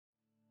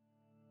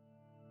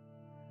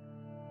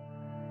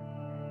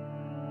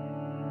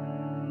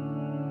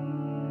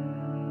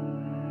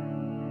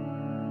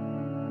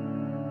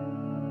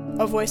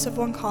A voice of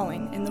one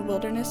calling, in the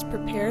wilderness,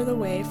 prepare the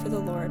way for the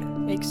Lord,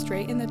 make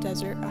straight in the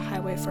desert a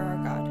highway for our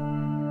God.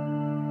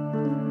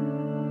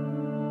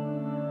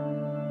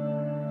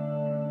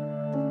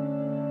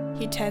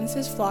 He tends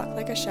his flock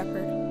like a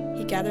shepherd.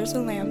 He gathers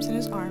the lambs in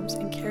his arms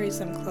and carries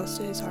them close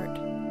to his heart.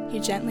 He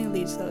gently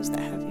leads those that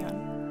have young.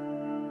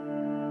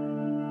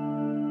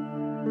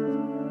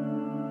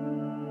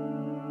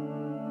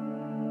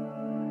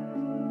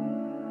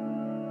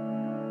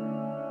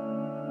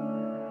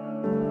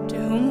 To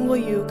whom will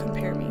you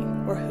compare me,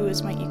 or who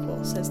is my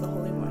equal, says the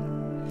Holy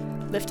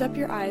One. Lift up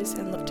your eyes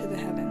and look to the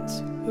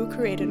heavens. Who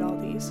created all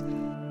these?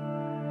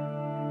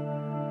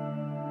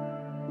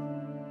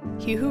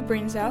 He who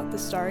brings out the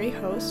starry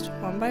host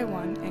one by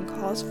one and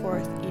calls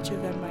forth each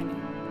of them by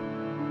name.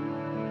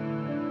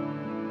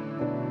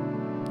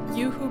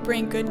 You who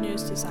bring good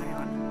news to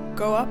Zion,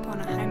 go up on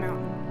a high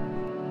mountain.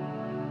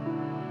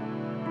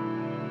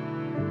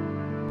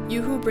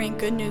 You who bring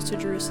good news to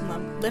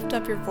Jerusalem, lift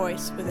up your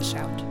voice with a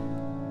shout.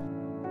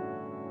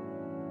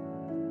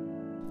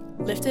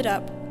 Lift it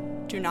up,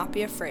 do not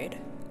be afraid.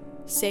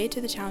 Say to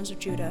the towns of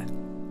Judah,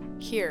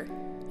 here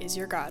is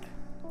your God.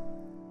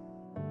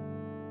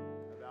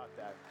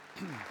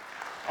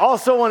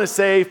 Also want to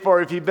say,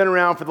 for if you've been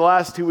around for the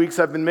last 2 weeks,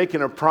 I've been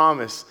making a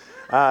promise.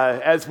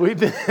 As we've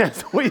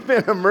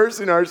been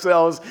immersing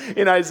ourselves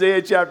in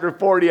Isaiah chapter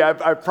 40,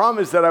 I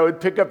promised that I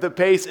would pick up the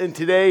pace, and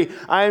today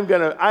I am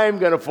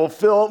gonna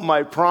fulfill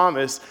my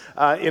promise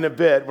in a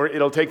bit.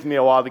 It'll take me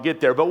a while to get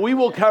there, but we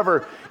will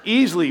cover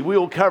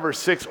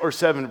 6 or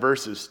 7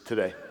 verses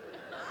today.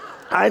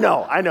 I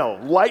know,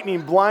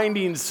 lightning,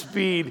 blinding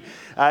speed,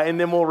 and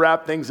then we'll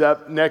wrap things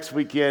up next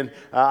weekend.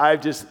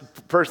 I've just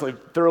personally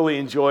thoroughly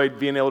enjoyed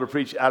being able to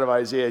preach out of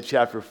Isaiah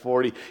chapter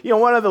 40. You know,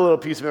 one other little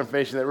piece of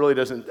information that really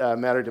doesn't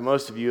matter to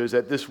most of you is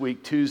that this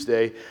week,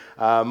 Tuesday,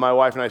 my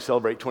wife and I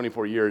celebrate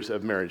 24 years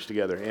of marriage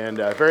together, and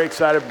very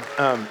excited.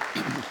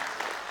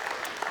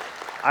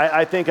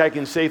 I think I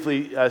can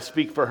safely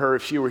speak for her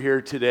if she were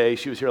here today.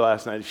 She was here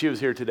last night. If she was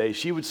here today,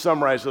 she would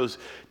summarize those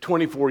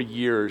 24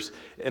 years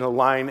in a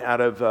line out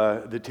of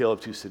The Tale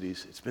of Two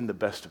Cities. It's been the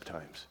best of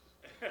times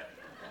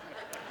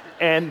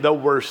and the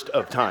worst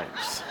of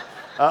times.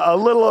 A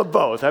little of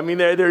both. I mean,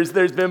 there's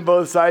been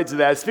both sides of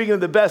that. Speaking of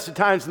the best of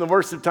times and the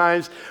worst of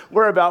times,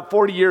 we're about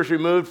 40 years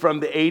removed from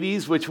the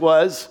 80s, which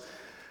was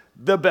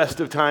the best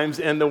of times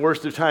and the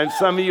worst of times.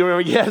 Some of you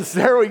remember, yes,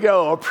 there we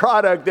go, a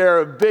product there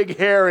of big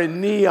hair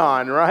and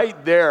neon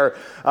right there.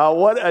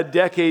 What a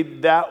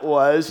decade that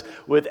was,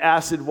 with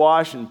acid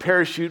wash and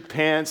parachute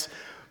pants,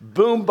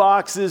 boom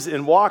boxes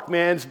and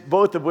Walkmans,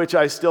 both of which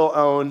I still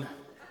own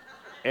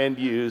and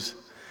use.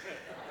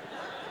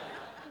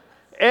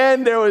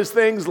 And there was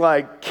things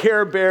like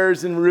Care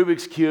Bears and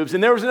Rubik's Cubes.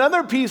 And there was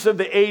another piece of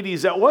the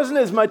 80s that wasn't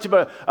as much of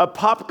a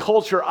pop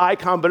culture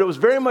icon, but it was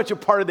very much a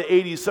part of the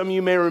 80s. Some of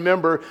you may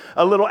remember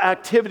a little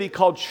activity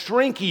called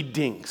Shrinky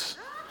Dinks.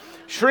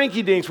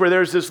 Shrinky Dinks, where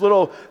there's this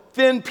little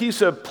thin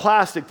piece of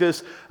plastic,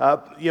 this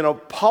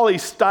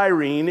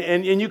polystyrene,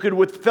 and you could,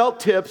 with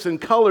felt tips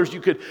and colors, you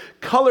could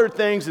color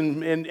things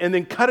and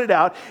then cut it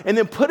out and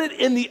then put it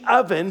in the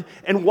oven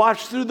and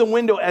watch through the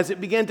window as it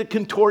began to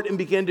contort and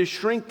began to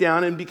shrink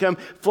down and become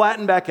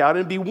flattened back out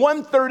and be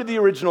 1/3 of the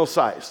original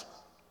size.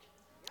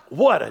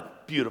 What a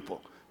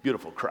beautiful,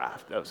 beautiful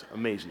craft. That was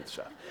amazing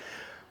stuff.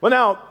 Well,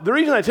 now, the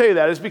reason I tell you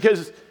that is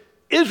because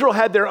Israel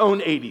had their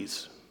own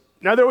 80s.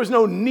 Now, there was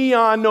no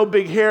neon, no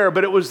big hair,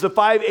 but it was the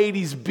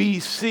 580s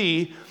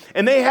BC,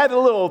 and they had a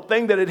little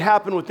thing that had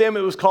happened with them. It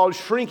was called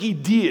shrinky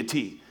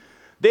deity.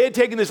 They had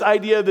taken this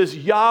idea of this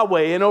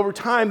Yahweh, and over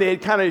time, they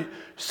had kind of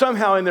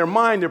somehow in their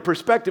mind, their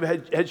perspective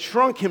had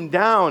shrunk him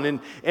down,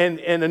 and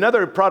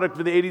another product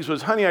of the 80s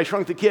was Honey, I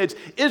Shrunk the Kids.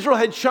 Israel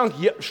had shrunk,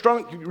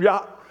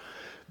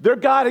 their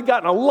God had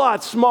gotten a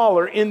lot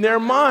smaller in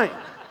their mind.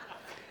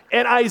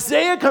 And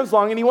Isaiah comes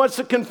along and he wants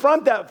to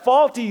confront that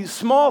faulty,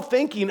 small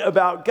thinking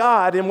about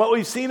God. And what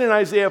we've seen in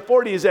Isaiah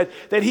 40 is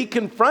that he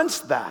confronts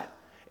that.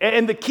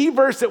 And the key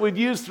verse that we've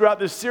used throughout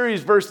this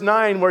series, verse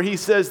 9, where he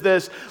says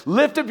this,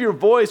 lift up your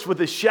voice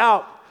with a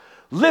shout.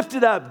 Lift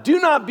it up. Do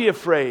not be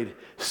afraid.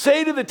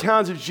 Say to the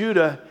towns of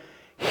Judah,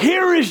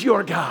 here is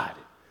your God.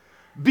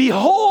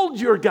 Behold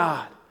your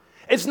God.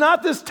 It's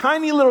not this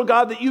tiny little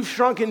God that you've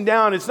shrunken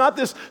down. It's not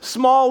this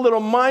small little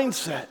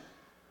mindset.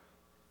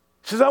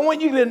 He says, I want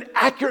you to get an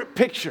accurate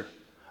picture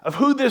of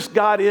who this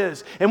God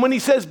is. And when he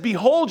says,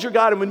 behold your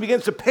God, and when he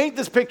begins to paint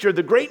this picture of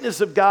the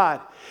greatness of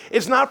God,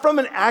 it's not from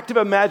an active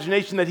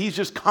imagination that he's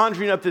just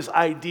conjuring up this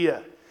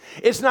idea.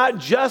 It's not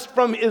just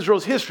from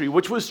Israel's history,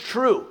 which was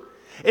true.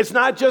 It's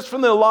not just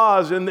from the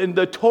laws and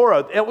the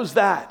Torah. It was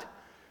that.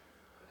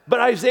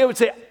 But Isaiah would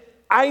say,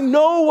 I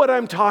know what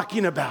I'm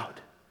talking about.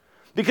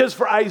 Because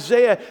for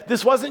Isaiah,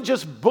 this wasn't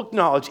just book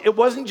knowledge. It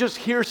wasn't just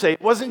hearsay.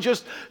 It wasn't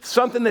just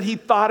something that he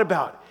thought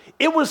about.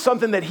 It was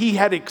something that he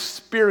had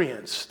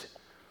experienced.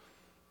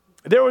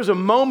 There was a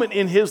moment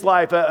in his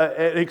life,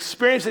 an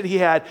experience that he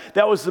had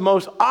that was the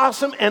most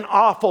awesome and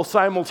awful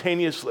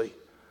simultaneously.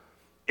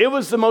 It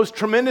was the most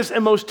tremendous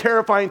and most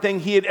terrifying thing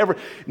he had ever,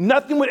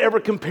 nothing would ever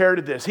compare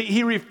to this.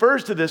 He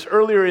refers to this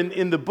earlier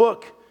in the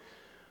book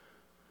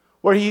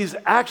where he's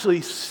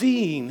actually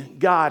seeing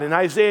God. In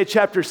Isaiah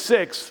chapter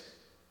 6,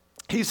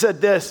 he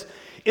said this,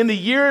 in the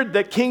year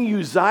that King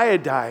Uzziah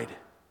died,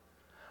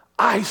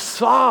 I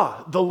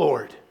saw the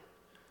Lord.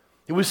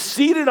 He was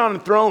seated on a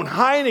throne,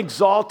 high and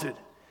exalted,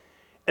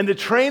 and the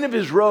train of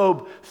his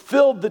robe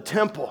filled the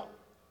temple.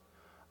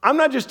 I'm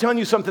not just telling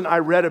you something I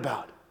read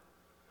about.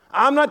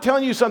 I'm not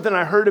telling you something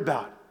I heard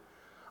about.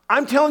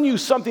 I'm telling you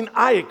something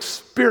I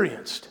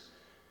experienced.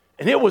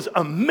 And it was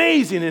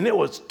amazing and it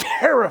was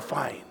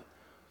terrifying.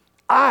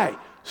 I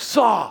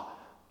saw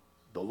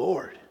the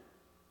Lord.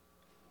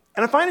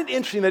 And I find it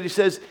interesting that he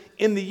says,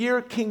 in the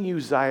year King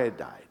Uzziah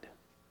died.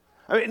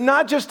 I mean,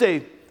 not just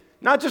a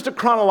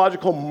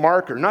chronological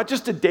marker, not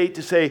just a date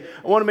to say,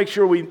 I want to make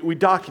sure we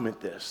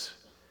document this.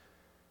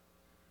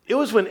 It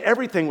was when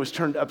everything was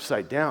turned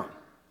upside down.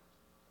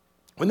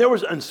 When there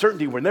was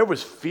uncertainty, when there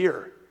was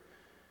fear.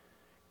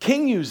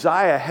 King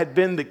Uzziah had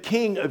been the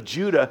king of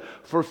Judah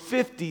for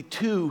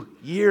 52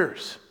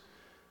 years.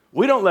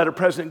 We don't let a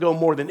president go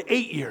more than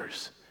 8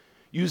 years.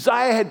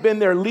 Uzziah had been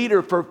their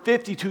leader for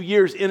 52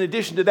 years. In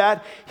addition to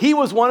that, he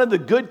was one of the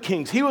good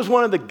kings. He was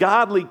one of the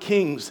godly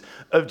kings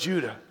of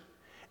Judah.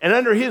 And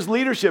under his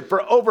leadership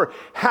for over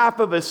half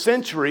of a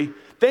century,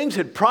 things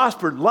had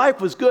prospered,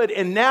 life was good,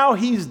 and now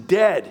he's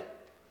dead.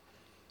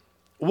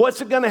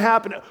 What's it going to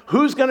happen?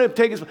 Who's going to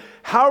take his,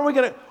 how are we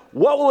going to,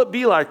 what will it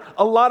be like?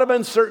 A lot of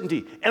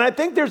uncertainty. And I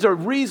think there's a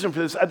reason for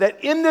this,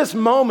 that in this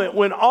moment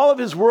when all of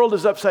his world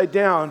is upside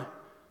down,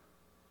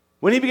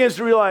 when he begins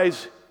to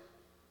realize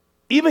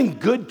even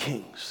good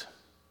kings,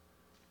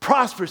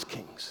 prosperous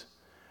kings,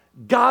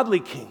 godly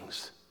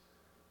kings,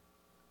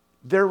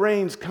 their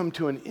reigns come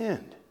to an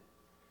end.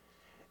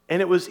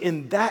 And it was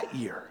in that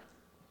year,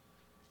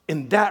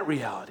 in that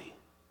reality,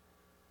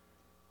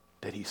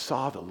 that he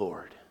saw the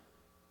Lord,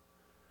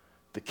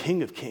 the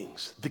King of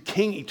Kings, the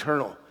King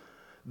eternal,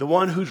 the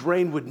one whose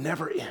reign would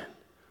never end,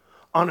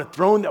 on a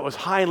throne that was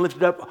high and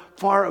lifted up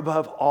far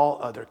above all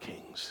other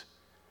kings.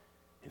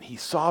 And he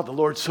saw the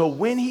Lord. So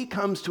when he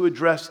comes to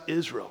address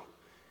Israel,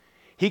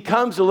 he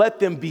comes to let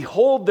them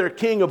behold their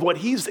king of what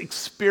he's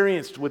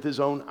experienced with his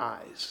own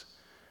eyes.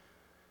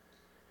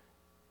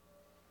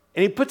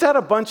 And he puts out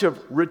a bunch of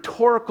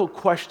rhetorical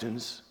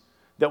questions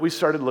that we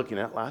started looking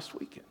at last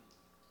weekend.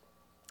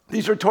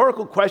 These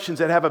rhetorical questions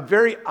that have a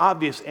very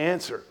obvious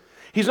answer.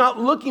 He's not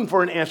looking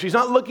for an answer. He's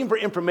not looking for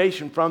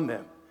information from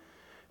them.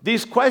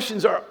 These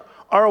questions are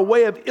a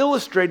way of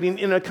illustrating,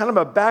 in a kind of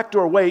a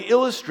backdoor way,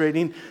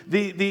 illustrating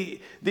the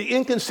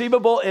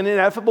inconceivable and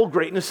ineffable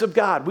greatness of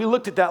God. We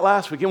looked at that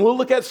last week, and we'll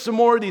look at some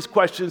more of these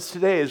questions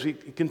today as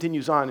it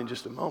continues on in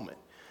just a moment.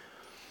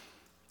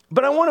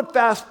 But I want to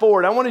fast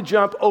forward. I want to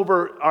jump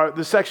over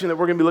the section that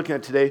we're going to be looking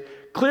at today,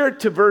 clear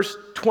to verse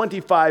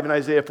 25 in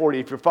Isaiah 40,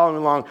 if you're following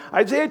along.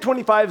 Isaiah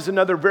 25 is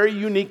another very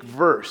unique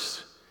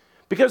verse,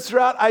 because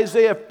throughout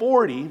Isaiah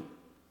 40,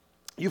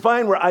 you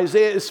find where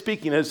Isaiah is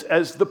speaking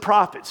as the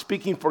prophet,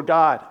 speaking for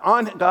God,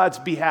 on God's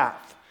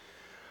behalf.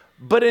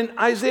 But in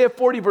Isaiah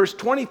 40, verse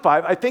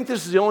 25, I think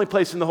this is the only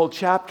place in the whole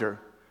chapter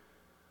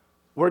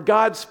where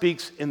God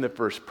speaks in the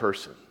first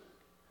person.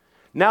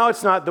 Now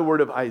it's not the word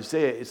of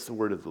Isaiah, it's the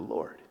word of the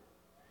Lord.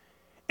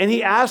 And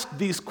he asked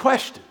these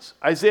questions.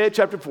 Isaiah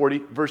chapter 40,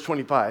 verse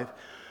 25,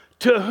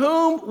 to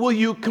whom will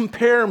you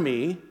compare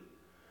me,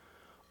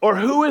 or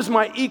who is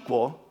my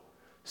equal,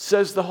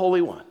 says the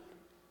Holy One.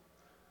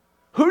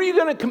 Who are you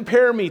going to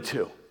compare me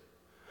to?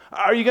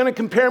 Are you going to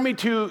compare me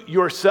to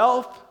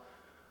yourself?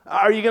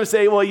 Are you going to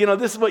say, well,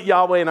 this is what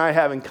Yahweh and I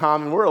have in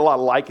common. We're a lot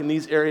alike in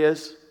these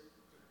areas.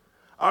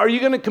 Are you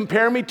going to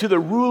compare me to the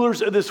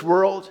rulers of this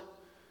world?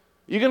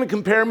 You're going to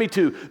compare me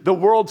to the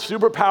world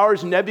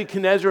superpowers,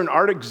 Nebuchadnezzar and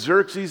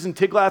Artaxerxes and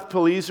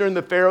Tiglath-Pileser and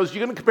the pharaohs.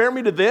 You're going to compare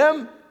me to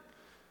them?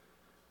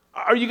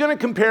 Are you going to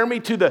compare me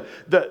to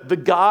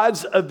the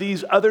gods of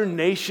these other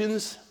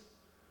nations?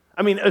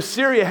 I mean,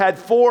 Assyria had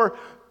 4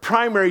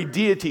 primary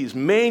deities,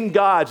 main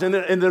gods, and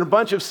then a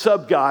bunch of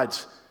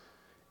sub-gods.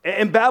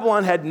 And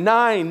Babylon had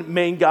 9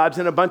 main gods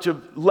and a bunch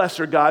of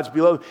lesser gods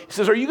below. He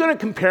says, are you going to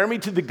compare me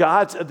to the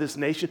gods of this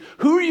nation?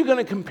 Who are you going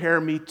to compare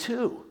me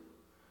to?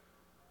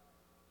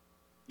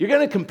 You're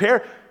going to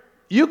compare.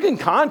 You can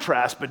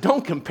contrast, but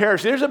don't compare.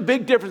 See, there's a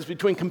big difference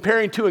between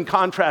comparing to and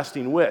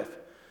contrasting with.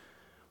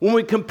 When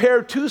we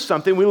compare to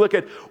something, we look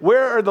at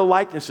where are the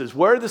likenesses?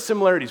 Where are the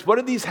similarities? What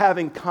do these have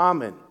in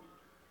common?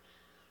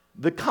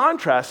 The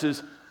contrast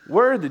is,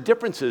 where are the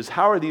differences?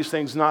 How are these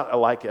things not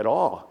alike at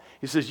all?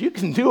 He says, you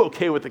can do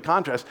okay with the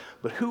contrast,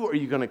 but who are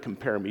you going to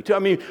compare me to? I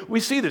mean, we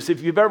see this.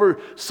 If you've ever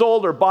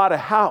sold or bought a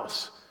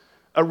house,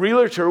 a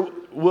realtor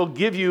will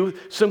give you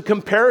some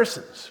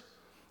comparisons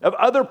of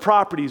other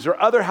properties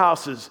or other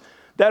houses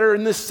that are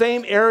in the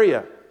same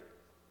area,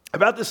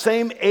 about the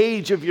same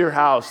age of your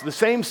house, the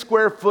same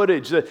square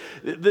footage,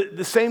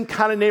 the same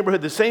kind of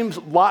neighborhood, the same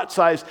lot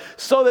size,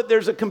 so that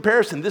there's a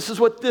comparison. This is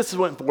what this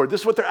went for.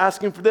 This is what they're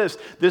asking for this.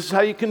 This is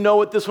how you can know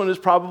what this one is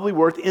probably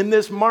worth in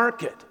this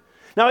market.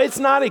 Now, it's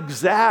not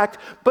exact,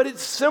 but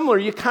it's similar.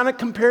 You kind of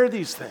compare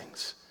these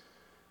things.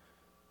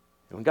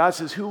 And when God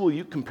says, who will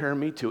you compare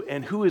me to?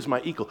 And who is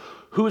my equal?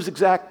 Who is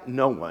exact?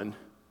 No one.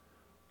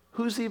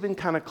 Who's even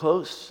kind of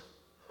close?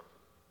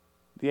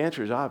 The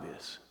answer is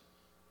obvious.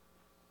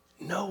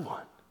 No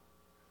one.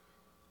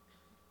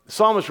 The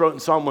psalmist wrote in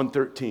Psalm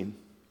 113,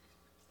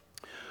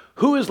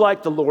 who is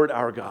like the Lord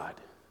our God,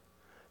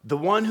 the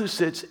one who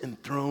sits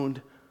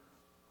enthroned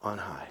on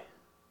high?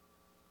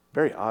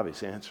 Very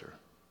obvious answer.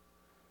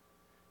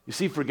 You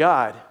see, for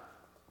God,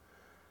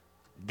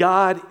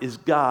 God is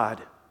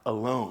God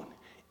alone,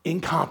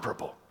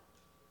 incomparable.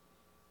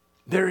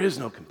 There is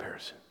no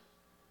comparison.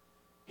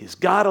 He's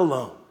God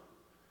alone,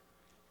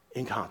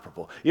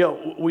 incomparable. You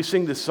know, we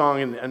sing this song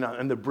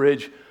in the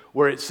bridge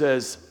where it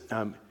says,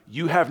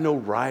 you have no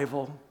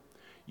rival,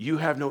 you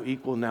have no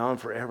equal now and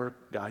forever.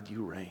 God,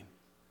 you reign.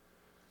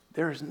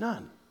 There is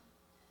none.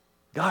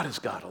 God is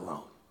God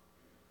alone,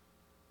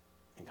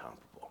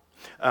 incomparable.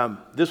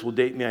 This will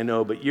date me, I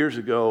know, but years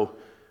ago,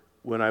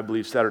 when I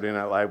believe Saturday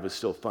Night Live was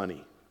still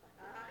funny,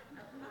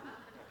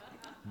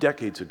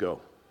 decades ago,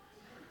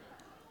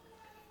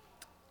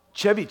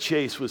 Chevy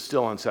Chase was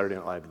still on Saturday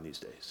Night Live in these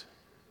days.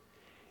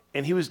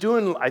 And he was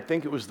doing, I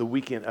think it was the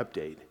Weekend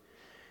Update.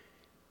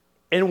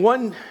 And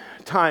one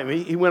time,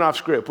 he went off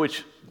script,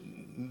 which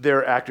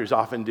their actors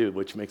often do,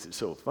 which makes it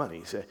so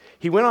funny.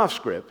 He went off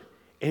script,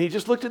 and he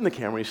just looked in the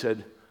camera and he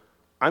said,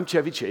 I'm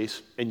Chevy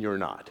Chase, and you're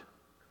not.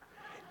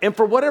 And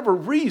for whatever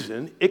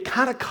reason, it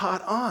kind of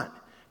caught on.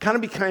 Kind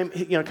of became,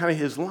 kind of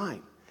his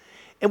line.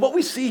 And what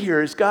we see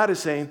here is God is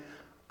saying,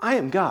 I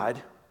am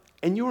God,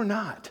 and you are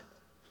not.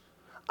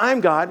 I am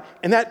God,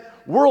 and that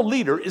world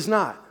leader is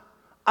not.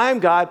 I am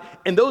God,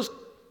 and those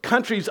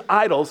countries'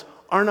 idols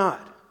are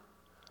not.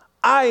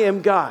 I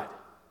am God.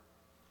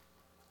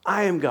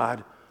 I am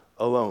God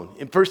alone.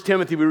 In 1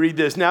 Timothy, we read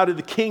this, now to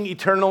the King,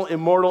 eternal,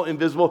 immortal,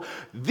 invisible,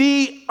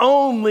 the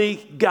only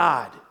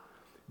God,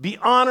 be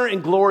honor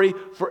and glory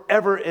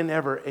forever and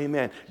ever.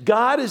 Amen.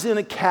 God is in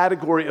a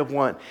category of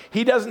one.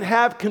 He doesn't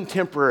have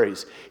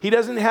contemporaries. He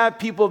doesn't have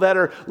people that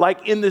are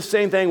like in the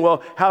same thing.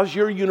 Well, how's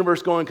your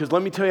universe going? Because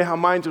let me tell you how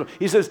mine's going.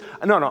 He says,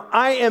 no,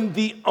 I am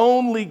the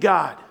only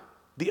God.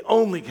 The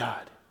only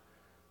God.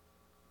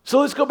 So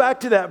let's go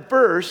back to that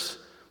verse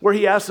where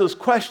he asks those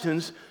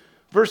questions.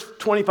 Verse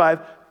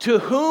 25, to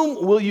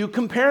whom will you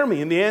compare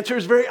me? And the answer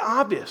is very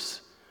obvious.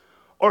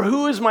 Or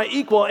who is my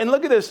equal? And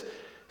look at this.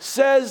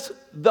 Says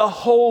the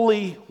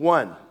Holy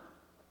One.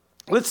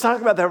 Let's talk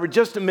about that for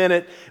just a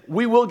minute.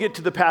 We will get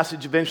to the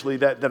passage eventually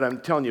that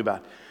I'm telling you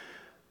about.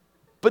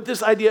 But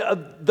this idea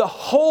of the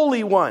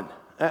Holy One,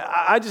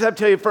 I just have to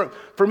tell you,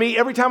 for me,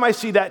 every time I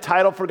see that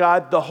title for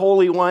God, the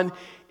Holy One,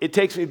 it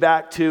takes me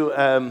back to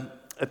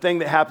a thing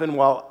that happened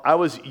while I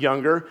was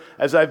younger.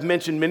 As I've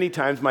mentioned many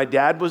times, my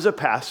dad was a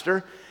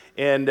pastor,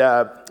 and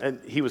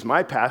he was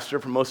my pastor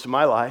for most of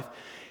my life.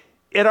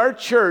 At our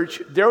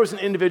church, there was an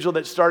individual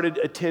that started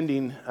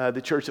attending the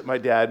church that my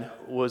dad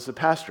was the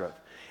pastor of.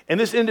 And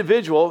this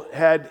individual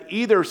had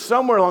either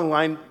somewhere along the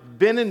line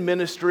been in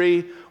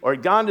ministry or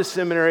had gone to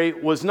seminary,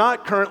 was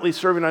not currently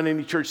serving on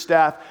any church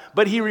staff,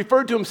 but he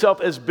referred to himself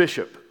as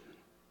bishop.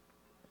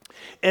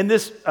 And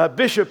this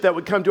bishop that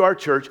would come to our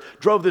church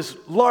drove this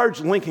large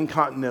Lincoln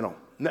Continental.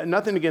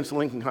 Nothing against the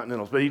Lincoln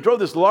Continentals, but he drove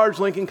this large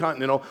Lincoln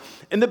Continental.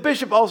 And the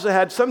bishop also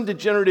had some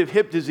degenerative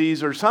hip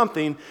disease or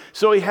something,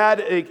 so he had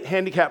a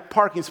handicapped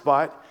parking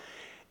spot.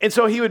 And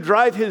so he would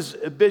drive his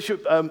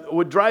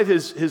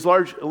his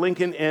large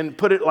Lincoln and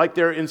put it like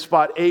there in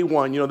spot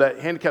A1, that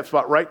handicapped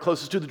spot right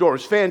closest to the door. It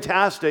was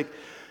fantastic.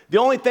 The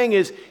only thing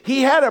is,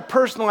 he had a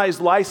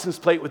personalized license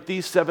plate with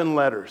these 7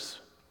 letters.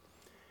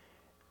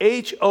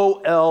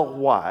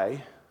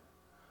 HOLYONE.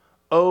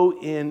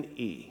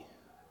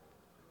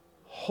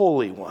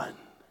 Holy One.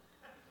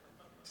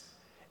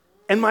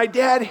 And my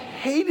dad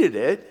hated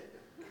it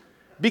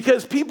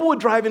because people would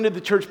drive into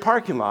the church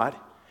parking lot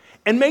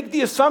and make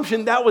the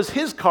assumption that was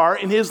his car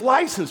and his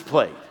license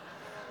plate.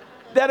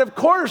 That of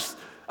course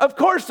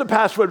the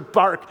pastor would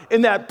park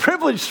in that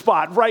privileged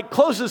spot right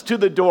closest to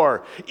the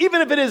door.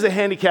 Even if it is a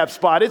handicapped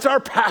spot, it's our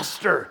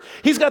pastor.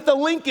 He's got the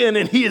Lincoln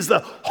and he is the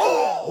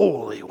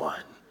Holy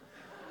One.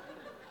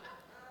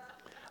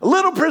 A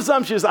little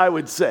presumptuous, I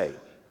would say.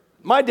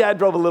 My dad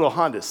drove a little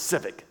Honda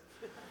Civic.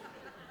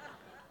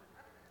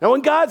 Now,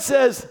 when God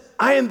says,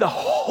 I am the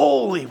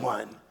Holy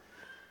One,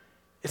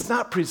 it's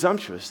not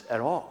presumptuous at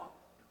all.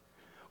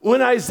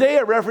 When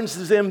Isaiah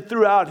references him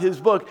throughout his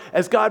book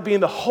as God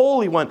being the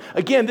Holy One,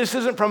 again, this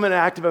isn't from an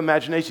act of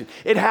imagination.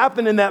 It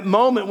happened in that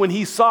moment when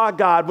he saw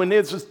God, when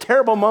it's this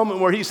terrible moment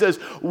where he says,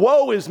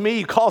 woe is me,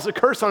 he calls a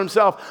curse on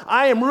himself.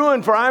 I am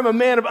ruined, for I am a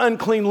man of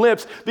unclean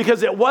lips,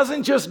 because it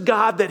wasn't just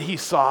God that he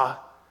saw.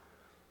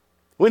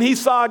 When he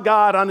saw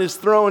God on his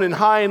throne and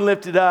high and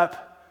lifted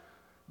up,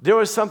 there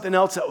was something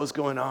else that was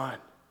going on.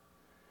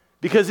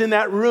 Because in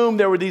that room,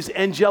 there were these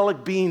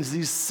angelic beings,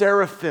 these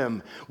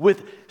seraphim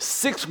with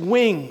 6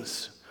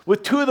 wings.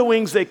 With 2 of the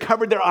wings, they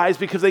covered their eyes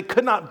because they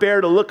could not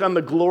bear to look on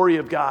the glory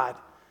of God.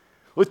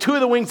 With two of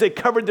the wings, they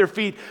covered their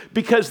feet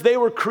because they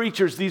were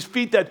creatures. These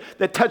feet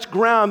that touch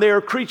ground, they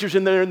are creatures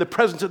and they're in the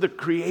presence of the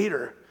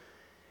Creator.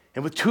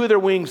 And with two of their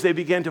wings, they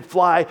began to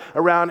fly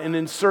around and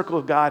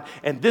encircle God.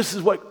 And this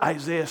is what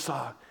Isaiah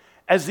saw.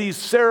 As these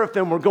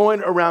seraphim were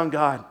going around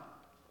God,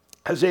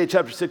 Isaiah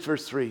chapter 6,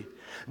 verse 3,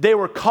 they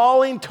were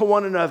calling to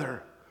one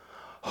another,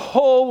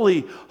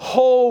 "Holy,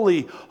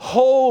 holy,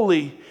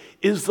 holy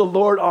is the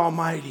Lord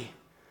Almighty.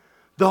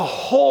 The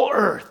whole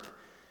earth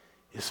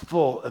is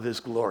full of His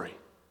glory."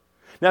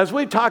 Now, as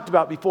we've talked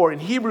about before, in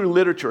Hebrew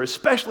literature,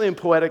 especially in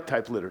poetic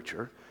type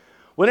literature,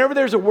 whenever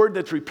there's a word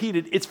that's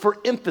repeated, it's for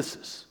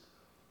emphasis.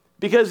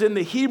 Because in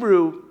the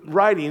Hebrew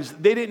writings,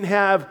 they didn't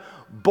have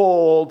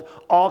bold,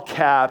 all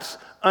caps,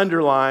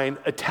 underline,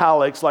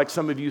 italics, like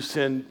some of you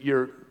send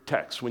your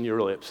texts when you're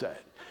really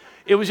upset.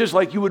 It was just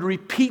like you would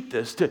repeat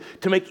this to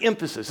make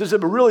emphasis. This is a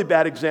really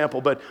bad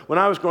example, but when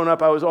I was growing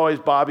up, I was always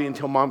Bobby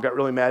until Mom got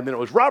really mad, and then it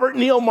was Robert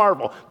Neal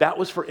Marvel. That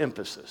was for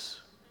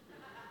emphasis.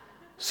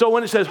 So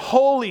when it says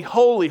holy,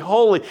 holy,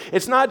 holy,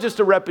 it's not just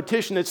a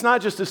repetition, it's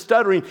not just a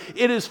stuttering,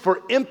 it is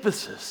for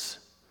emphasis.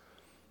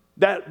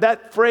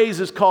 That phrase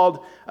is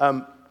called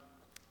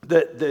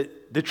the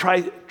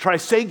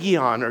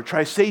trisagion or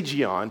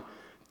trisagion,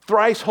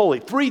 thrice holy,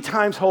 3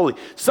 times holy.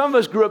 Some of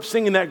us grew up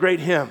singing that great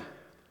hymn.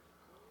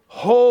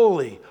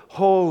 Holy,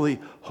 holy,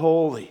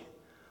 holy,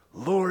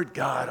 Lord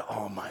God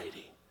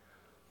Almighty.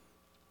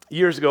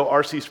 Years ago,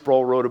 R.C.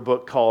 Sproul wrote a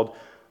book called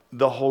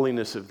The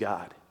Holiness of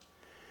God.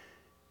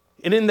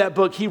 And in that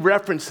book, he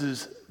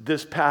references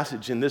this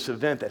passage and this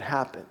event that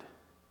happened.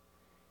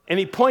 And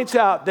he points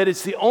out that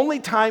it's the only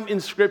time in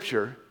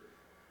Scripture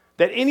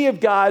that any of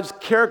God's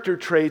character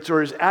traits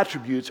or His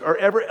attributes are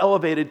ever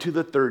elevated to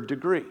the 3rd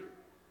degree.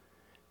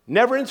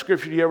 Never in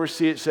Scripture do you ever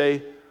see it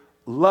say,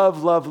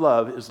 love, love,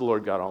 love is the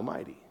Lord God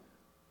Almighty.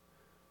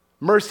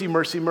 Mercy,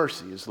 mercy,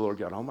 mercy is the Lord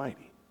God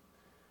Almighty.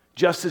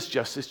 Justice,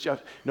 justice,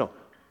 justice. No,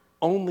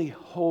 only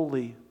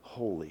holy,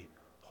 holy,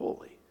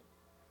 holy.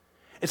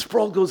 And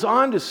Sproul goes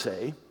on to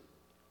say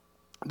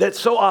that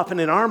so often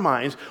in our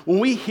minds, when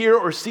we hear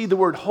or see the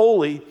word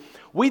holy,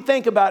 we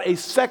think about a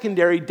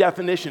secondary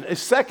definition, a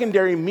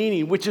secondary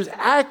meaning, which is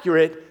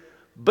accurate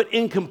but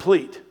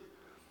incomplete.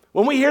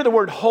 When we hear the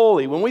word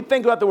holy, when we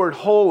think about the word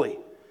holy,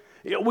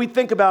 we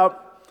think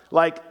about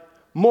like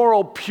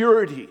moral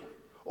purity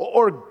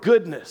or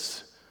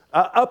goodness,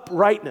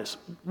 uprightness,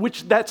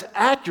 which that's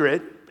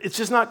accurate, it's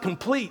just not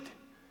complete.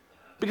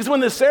 Because when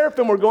the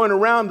seraphim were going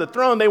around the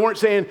throne, they weren't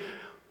saying,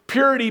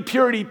 purity,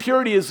 purity,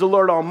 purity is the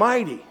Lord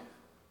Almighty.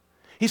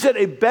 He said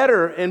a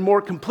better and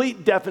more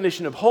complete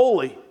definition of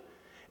holy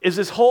is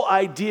this whole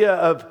idea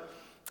of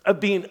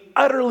being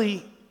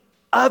utterly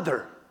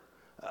other,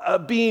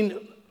 of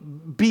being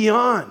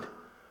beyond,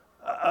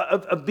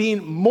 of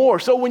being more.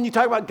 So when you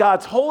talk about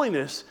God's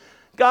holiness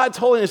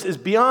is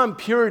beyond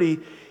purity.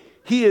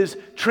 He is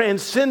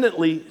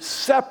transcendently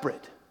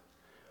separate,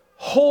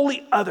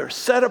 wholly other,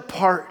 set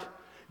apart,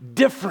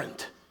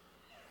 different.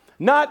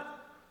 Not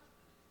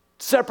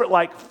separate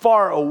like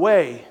far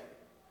away,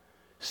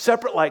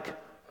 separate like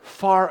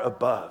far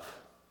above.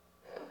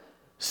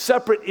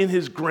 Separate in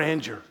His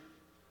grandeur,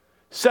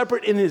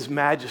 separate in His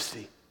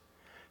majesty,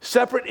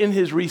 separate in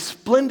His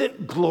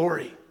resplendent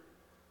glory.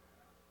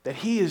 That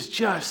He is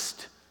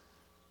just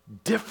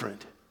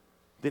different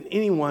than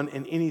anyone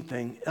and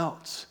anything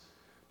else.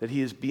 That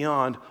He is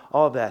beyond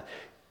all of that.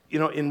 You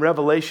know, in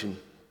Revelation,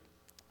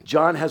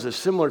 John has a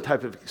similar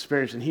type of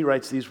experience, and he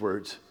writes these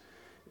words,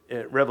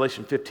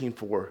 Revelation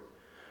 15:4.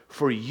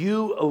 For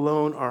you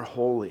alone are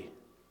holy.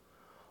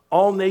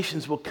 All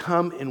nations will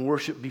come and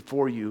worship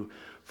before you,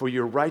 for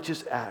your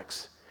righteous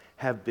acts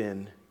have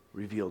been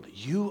revealed.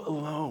 You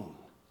alone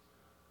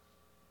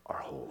are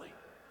holy.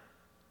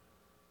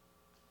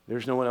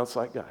 There's no one else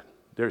like God.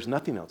 There's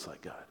nothing else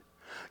like God.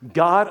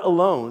 God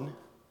alone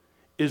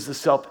is the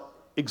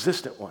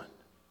self-existent one.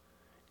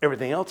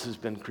 Everything else has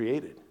been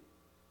created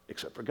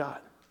except for God.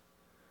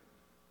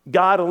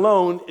 God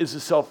alone is the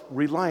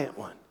self-reliant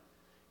one.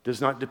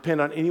 Does not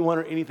depend on anyone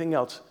or anything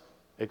else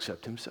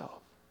except Himself.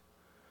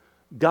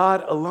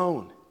 God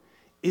alone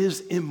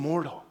is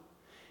immortal,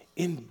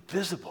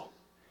 invisible.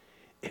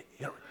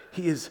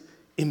 He is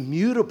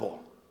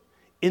immutable,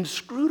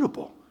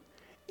 inscrutable,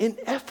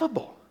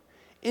 ineffable,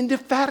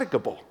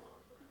 indefatigable.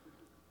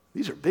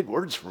 These are big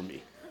words for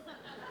me.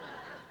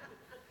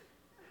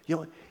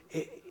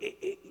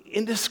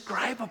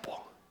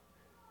 Indescribable,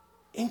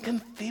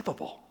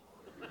 inconceivable.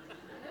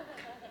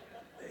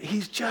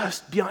 He's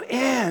just beyond.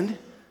 And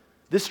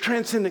this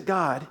transcendent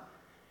God,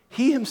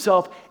 He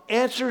Himself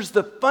answers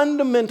the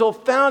fundamental,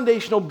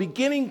 foundational,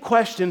 beginning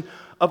question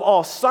of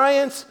all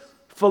science,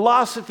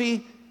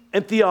 philosophy,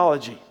 and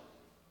theology.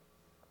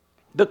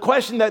 The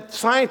question that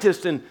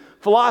scientists and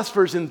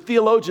philosophers and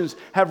theologians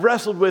have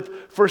wrestled with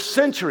for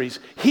centuries.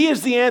 He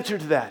is the answer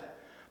to that.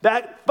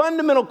 That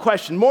fundamental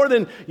question, more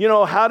than,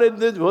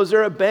 was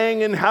there a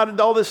bang and how did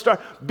all this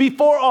start?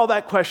 Before all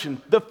that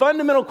question, the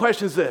fundamental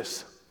question is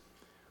this.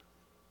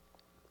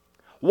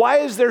 Why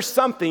is there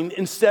something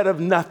instead of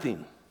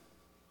nothing?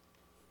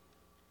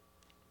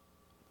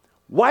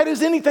 Why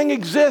does anything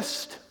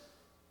exist?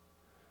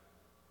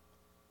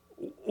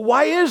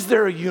 Why is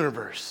there a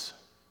universe?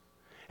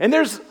 And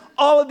there's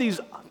all of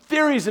these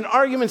theories and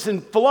arguments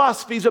and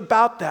philosophies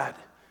about that.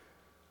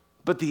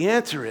 But the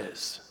answer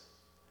is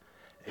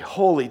a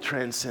holy,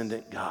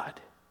 transcendent God,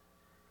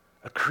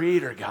 a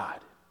creator God,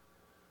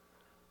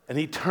 an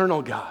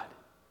eternal God.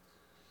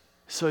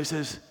 So he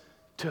says,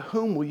 to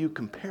whom will you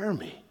compare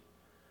me?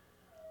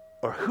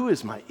 Or who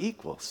is my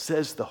equal,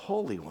 says the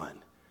Holy One.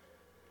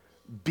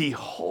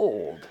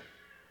 Behold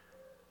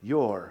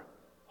your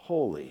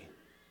holy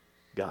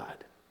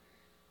God.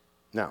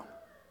 Now,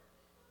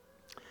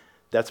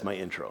 that's my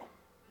intro.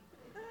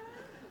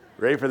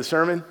 Ready for the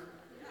sermon?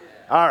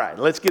 All right,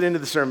 let's get into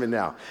the sermon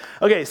now.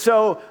 Okay,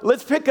 so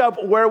let's pick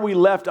up where we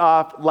left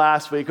off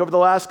last week. Over the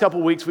last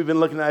couple weeks, we've been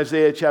looking at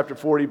Isaiah chapter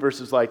 40,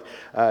 verses like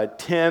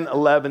 10,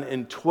 11,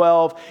 and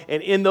 12.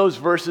 And in those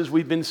verses,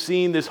 we've been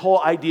seeing this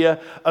whole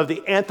idea of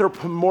the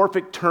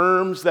anthropomorphic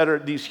terms that are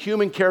these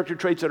human character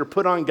traits that are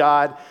put on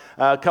God.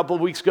 A couple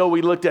of weeks ago,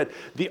 we looked at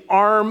the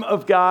arm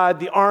of God.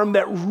 The arm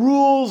that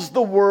rules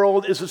the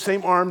world is the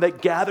same arm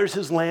that gathers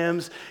his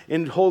lambs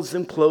and holds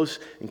them close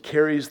and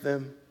carries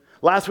them.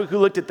 Last week we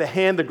looked at the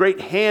hand, the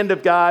great hand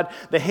of God,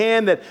 the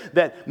hand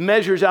that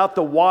measures out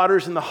the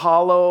waters in the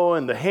hollow,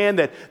 and the hand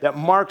that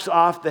marks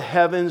off the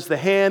heavens, the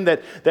hand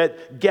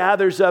that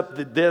gathers up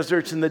the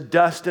deserts and the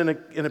dust in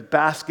a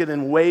basket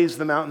and weighs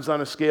the mountains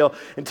on a scale.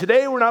 And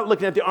today we're not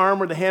looking at the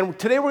arm or the hand.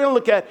 Today we're going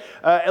to look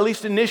at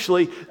least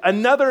initially,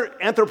 another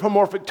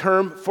anthropomorphic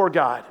term for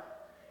God,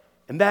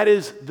 and that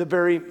is the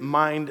very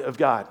mind of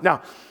God.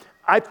 Now,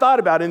 I thought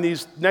about in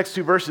these next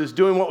two verses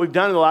doing what we've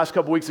done in the last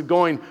couple of weeks of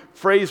going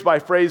phrase by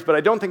phrase, but I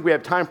don't think we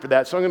have time for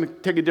that, so I'm going to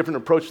take a different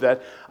approach to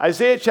that.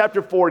 Isaiah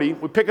chapter 40,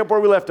 we pick up where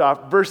we left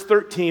off, verse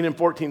 13 and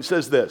 14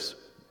 says this.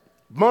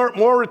 More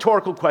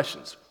rhetorical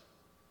questions.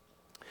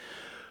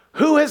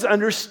 Who has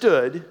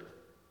understood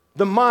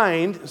the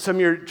mind, some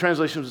of your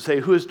translations would say,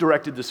 who has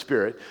directed the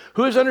Spirit?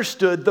 Who has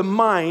understood the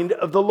mind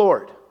of the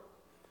Lord?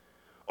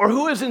 Or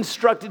who has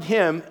instructed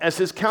him as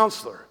his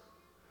counselor?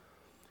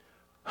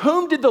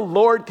 Whom did the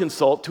Lord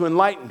consult to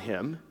enlighten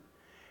him?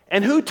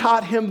 And who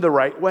taught him the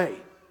right way?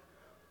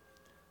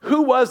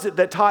 Who was it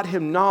that taught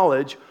him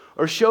knowledge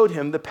or showed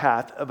him the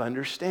path of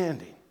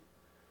understanding?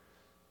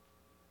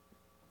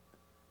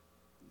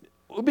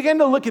 We began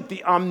to look at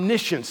the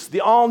omniscience,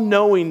 the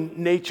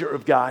all-knowing nature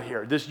of God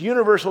here, this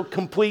universal,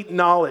 complete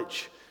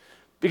knowledge.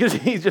 Because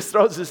he just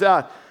throws this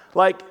out,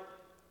 like,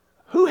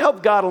 who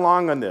helped God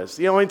along on this?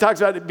 You know, when he talks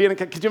about being,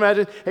 could you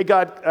imagine, hey,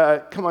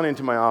 God, come on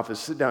into my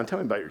office, sit down, tell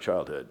me about your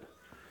childhood.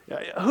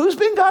 Who's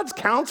been God's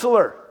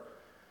counselor?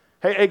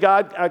 Hey,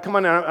 God, come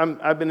on now.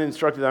 I've been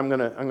instructed. I'm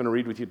gonna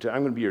read with you.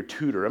 I'm gonna be your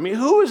tutor. I mean,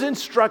 who is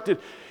instructed?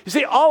 You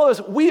see, all of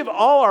us, we have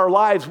all our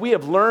lives, we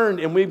have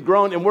learned and we've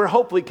grown, and we're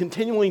hopefully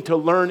continuing to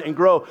learn and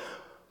grow.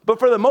 But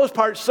for the most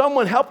part,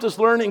 someone helped us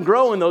learn and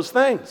grow in those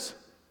things.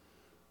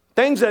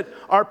 Things that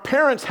our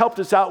parents helped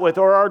us out with,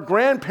 or our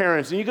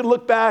grandparents. And you can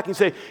look back and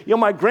say, you know,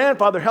 my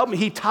grandfather helped me.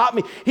 He taught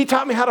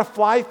me how to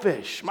fly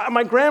fish.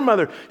 My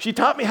grandmother, she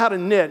taught me how to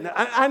knit.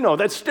 I know,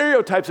 that's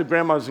stereotypes of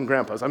grandmothers and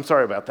grandpas. I'm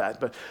sorry about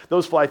that, but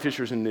those fly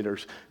fishers and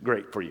knitters,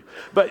 great for you.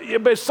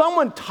 But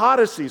someone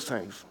taught us these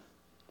things.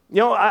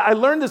 You know, I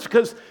learned this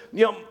because,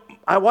 you know,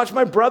 I watched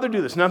my brother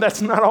do this. Now,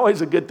 that's not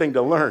always a good thing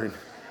to learn.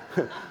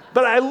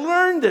 But I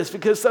learned this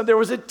because there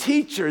was a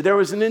teacher, there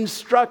was an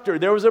instructor,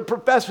 there was a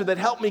professor that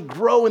helped me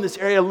grow in this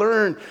area,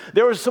 learn.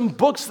 There were some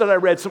books that I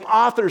read, some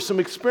authors, some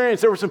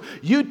experience. There were some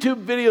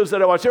YouTube videos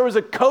that I watched. There was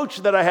a coach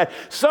that I had.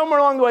 Somewhere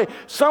along the way,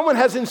 someone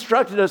has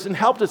instructed us and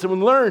helped us and we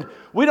learned.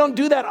 We don't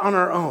do that on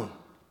our own.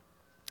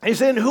 And he's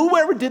saying,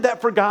 whoever did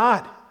that for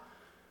God?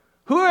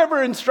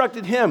 Whoever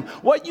instructed him?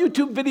 What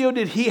YouTube video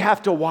did he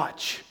have to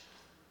watch?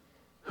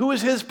 Who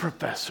was his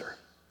professor?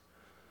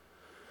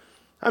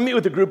 I meet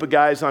with a group of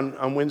guys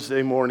on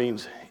Wednesday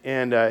mornings,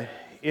 and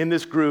in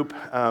this group,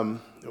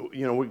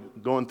 you know, we're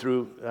going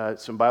through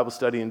some Bible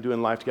study and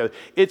doing life together.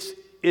 It's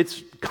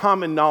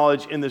common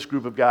knowledge in this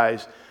group of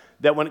guys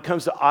that when it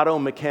comes to auto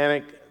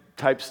mechanic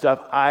type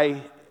stuff,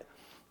 I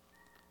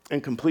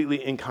am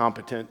completely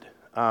incompetent.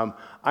 I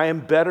am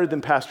better than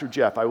Pastor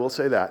Jeff, I will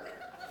say that.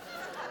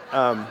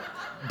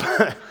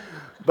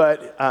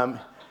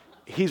 But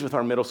he's with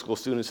our middle school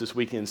students this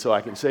weekend, so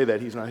I can say that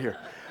he's not here.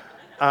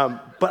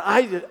 But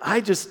I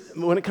just,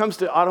 when it comes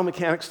to auto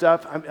mechanic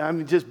stuff,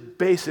 I'm just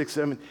basics.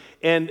 And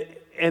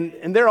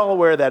they're all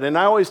aware of that. And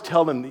I always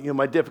tell them, you know,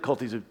 my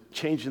difficulties of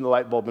changing the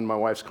light bulb in my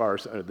wife's car,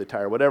 or the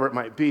tire, whatever it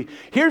might be.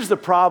 Here's the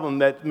problem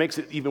that makes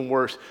it even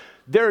worse.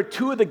 There are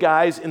two of the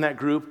guys in that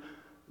group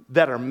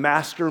that are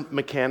master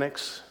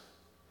mechanics.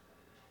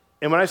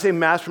 And when I say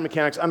master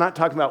mechanics, I'm not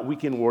talking about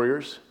weekend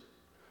warriors.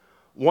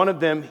 One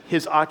of them,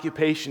 his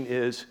occupation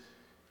is,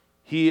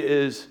 he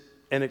is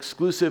an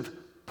exclusive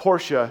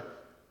Porsche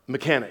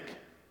mechanic.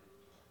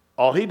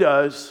 All he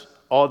does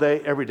all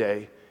day, every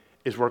day,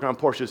 is work on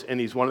Porsches, and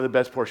he's one of the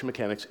best Porsche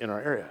mechanics in our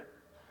area.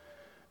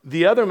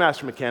 The other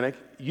master mechanic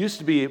used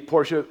to be a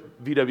Porsche,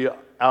 VW,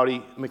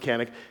 Audi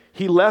mechanic.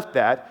 He left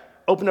that,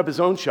 opened up his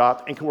own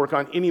shop and can work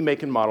on any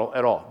make and model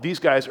at all. These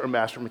guys are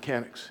master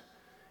mechanics.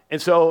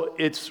 And so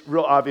it's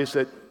real obvious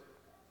that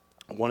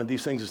one of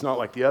these things is not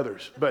like the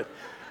others. But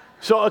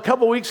so a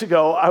couple weeks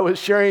ago, I was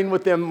sharing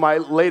with them my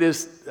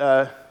latest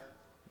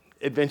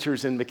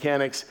adventures in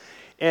mechanics.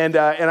 And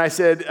I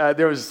said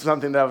there was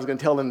something that I was going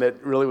to tell them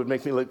that really would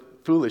make me look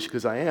foolish,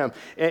 because I am.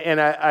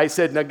 And I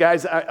said, now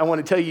guys, I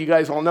want to tell you, you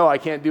guys all know I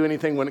can't do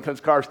anything when it comes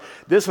to cars.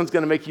 This one's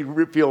going to make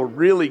you feel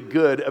really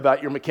good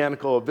about your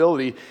mechanical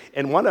ability.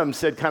 And one of them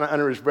said kind of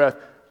under his breath,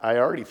 I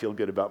already feel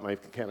good about my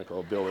mechanical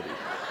ability.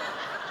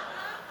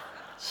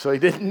 So he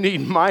didn't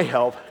need my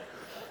help.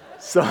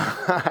 So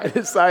I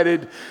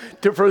decided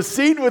to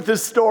proceed with the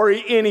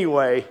story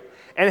anyway.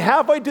 And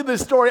halfway through the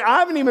story, I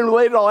haven't even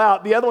laid it all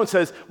out. The other one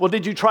says, well,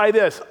 did you try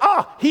this?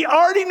 He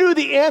already knew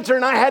the answer,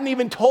 and I hadn't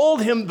even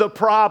told him the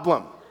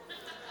problem.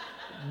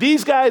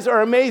 These guys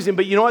are amazing,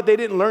 but you know what? They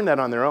didn't learn that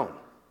on their own.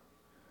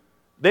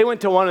 They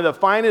went to one of the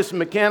finest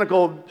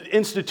mechanical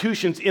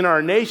institutions in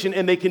our nation,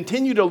 and they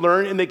continue to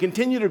learn, and they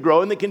continue to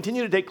grow, and they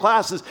continue to take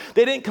classes.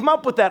 They didn't come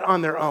up with that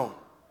on their own.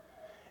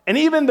 And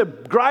even the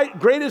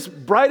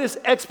greatest, brightest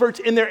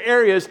experts in their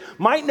areas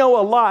might know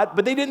a lot,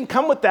 but they didn't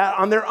come with that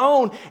on their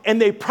own,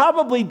 and they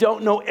probably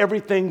don't know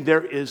everything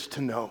there is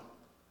to know.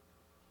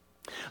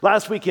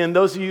 Last weekend,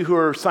 those of you who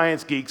are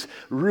science geeks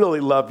really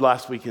loved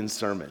last weekend's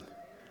sermon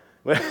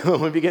when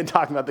we began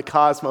talking about the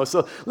cosmos.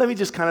 So let me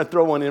just kind of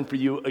throw one in for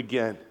you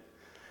again.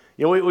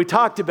 You know, we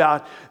talked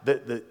about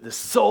the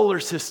solar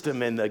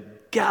system and the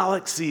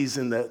galaxies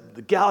and the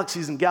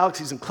galaxies and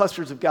galaxies and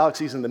clusters of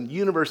galaxies and the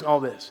universe and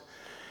all this.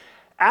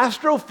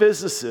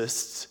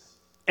 Astrophysicists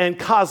and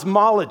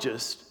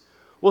cosmologists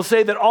will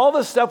say that all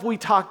the stuff we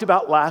talked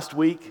about last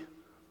week,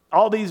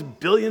 all these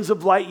billions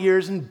of light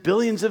years and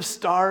billions of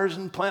stars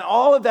and planets,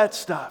 all of that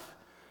stuff,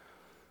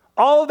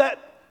 all of that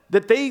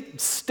they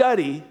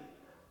study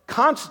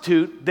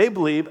constitute, they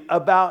believe,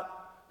 about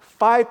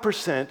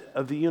 5%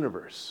 of the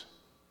universe.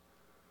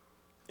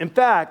 In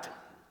fact,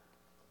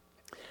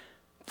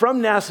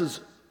 from NASA's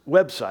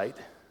website,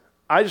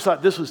 I just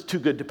thought this was too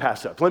good to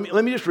pass up.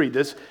 Let me just read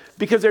this,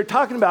 because they're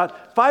talking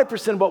about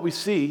 5% of what we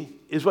see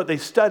is what they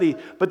study,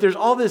 but there's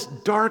all this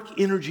dark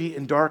energy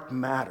and dark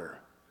matter.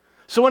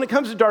 So when it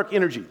comes to dark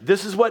energy,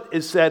 this is what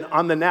is said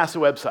on the NASA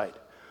website.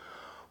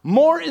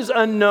 More is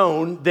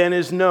unknown than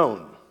is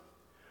known.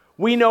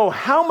 We know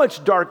how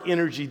much dark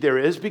energy there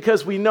is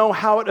because we know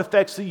how it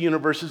affects the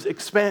universe's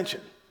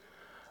expansion.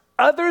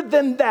 Other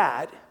than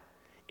that,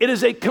 it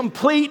is a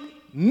complete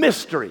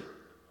mystery.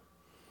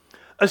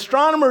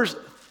 Astronomers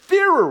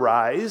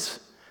theorize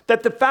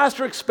that the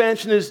faster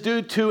expansion is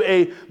due to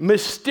a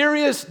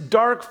mysterious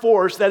dark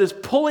force that is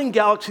pulling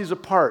galaxies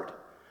apart.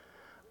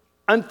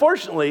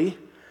 Unfortunately,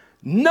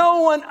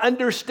 no one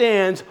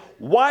understands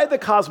why the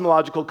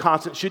cosmological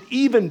constant should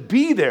even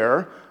be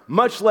there,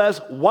 much less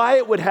why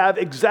it would have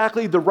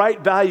exactly the right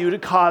value to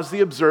cause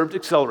the observed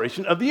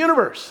acceleration of the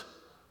universe.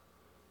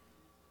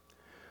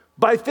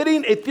 By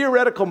fitting a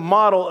theoretical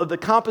model of the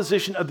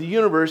composition of the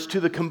universe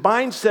to the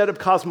combined set of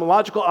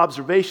cosmological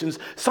observations,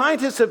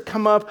 scientists have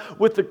come up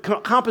with the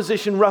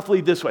composition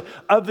roughly this way.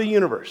 Of the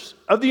universe,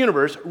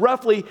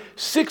 roughly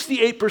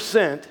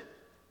 68%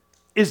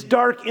 is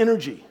dark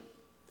energy.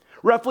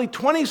 Roughly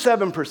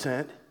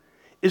 27%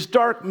 is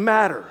dark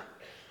matter.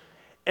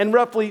 And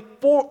roughly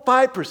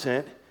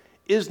 5%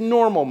 is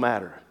normal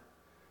matter.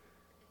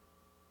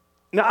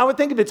 Now, I would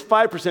think if it's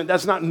 5%,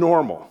 that's not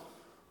normal.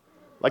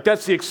 Like,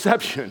 that's the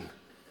exception.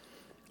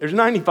 There's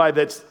 95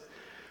 that's...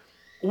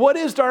 What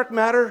is dark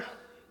matter?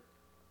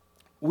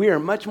 We are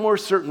much more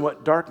certain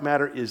what dark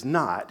matter is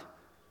not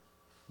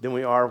than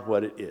we are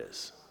what it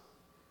is.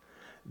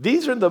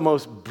 These are the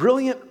most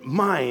brilliant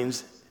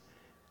minds,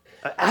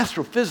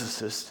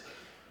 astrophysicists,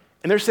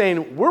 and they're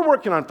saying, we're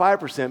working on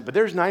 5%, but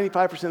there's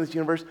 95% of this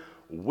universe.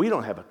 We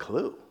don't have a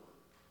clue.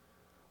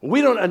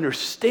 We don't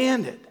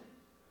understand it.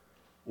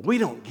 We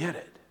don't get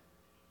it.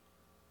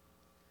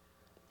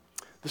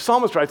 The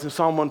psalmist writes in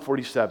Psalm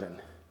 147,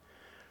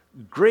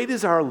 great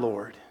is our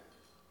Lord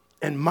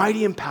and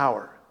mighty in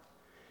power.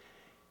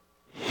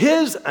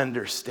 His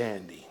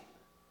understanding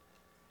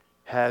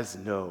has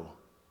no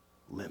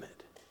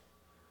limit.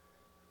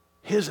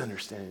 His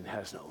understanding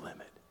has no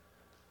limit.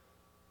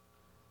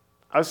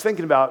 I was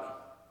thinking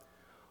about,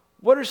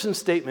 what are some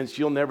statements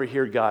you'll never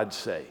hear God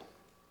say?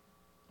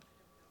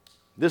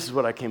 This is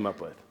what I came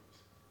up with.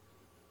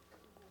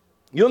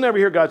 You'll never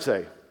hear God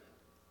say,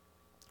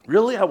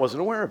 really? I wasn't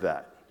aware of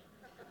that.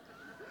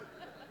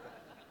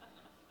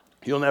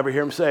 You'll never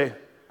hear him say,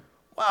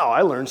 wow,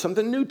 I learned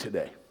something new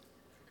today.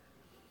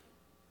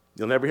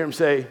 You'll never hear him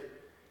say,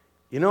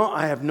 you know,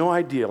 I have no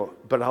idea,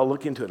 but I'll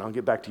look into it and I'll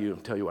get back to you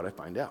and tell you what I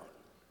find out.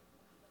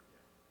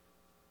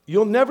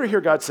 You'll never hear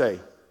God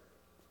say,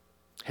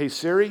 hey,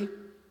 Siri.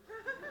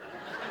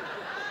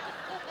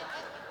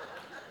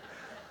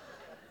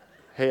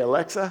 Hey,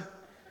 Alexa.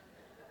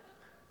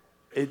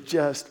 It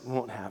just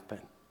won't happen.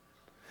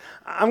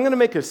 I'm going to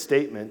make a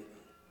statement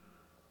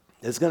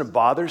that's going to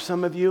bother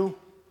some of you,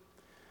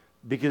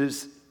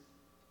 because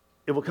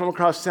it will come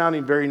across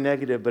sounding very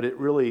negative, but it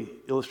really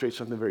illustrates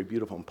something very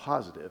beautiful and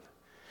positive.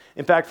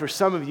 In fact, for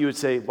some of you, would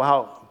say,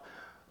 wow,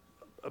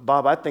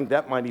 Bob, I think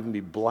that might even be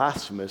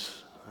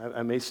blasphemous.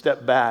 I may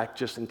step back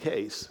just in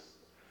case.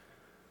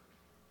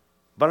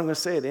 But I'm going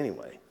to say it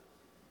anyway.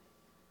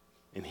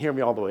 And hear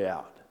me all the way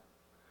out.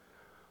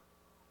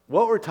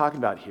 What we're talking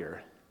about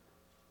here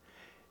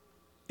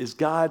is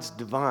God's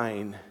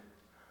divine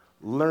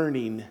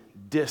learning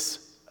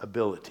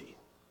disability.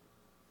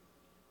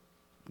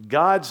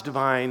 God's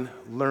divine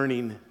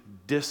learning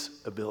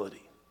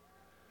disability.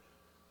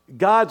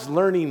 God's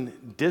learning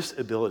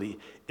disability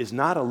is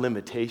not a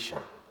limitation.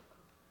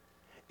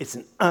 It's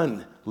an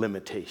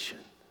unlimitation.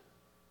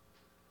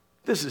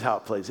 This is how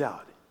it plays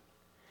out.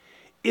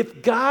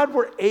 If God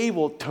were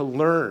able to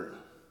learn,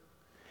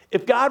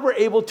 if God were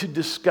able to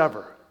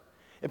discover,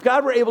 if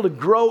God were able to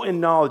grow in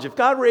knowledge, if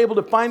God were able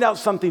to find out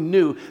something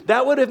new,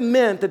 that would have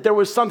meant that there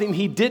was something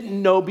he didn't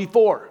know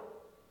before,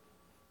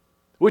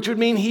 which would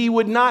mean he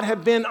would not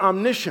have been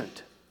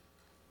omniscient.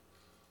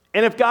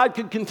 And if God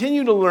could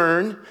continue to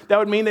learn, that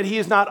would mean that he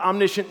is not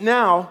omniscient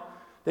now,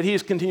 that he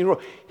is continuing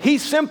to grow. He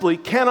simply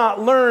cannot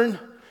learn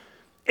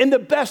in the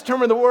best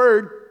term of the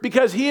word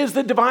because he is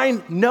the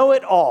divine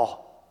know-it-all.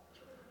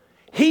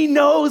 He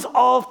knows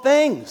all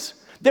things.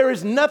 There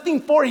is nothing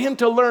for him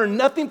to learn,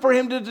 nothing for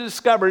him to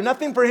discover,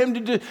 nothing for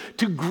him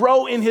to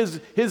grow in his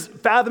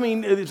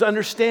fathoming, his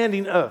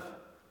understanding of.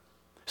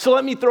 So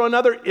let me throw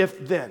another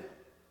if then.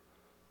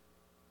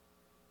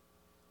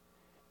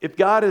 If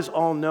God is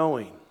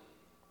all-knowing,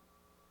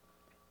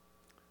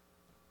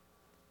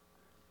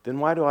 then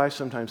why do I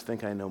sometimes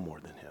think I know more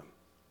than him?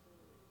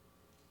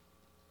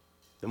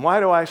 Then why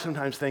do I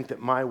sometimes think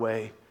that my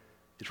way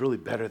is really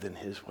better than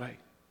his way?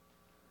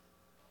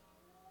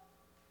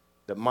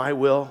 That my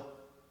will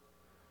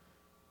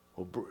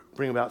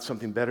bring about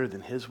something better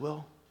than his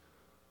will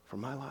for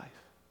my life?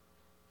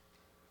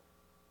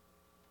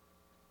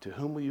 To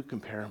whom will you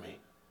compare me?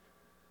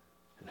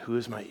 And who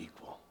is my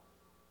equal?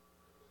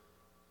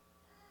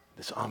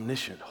 This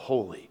omniscient,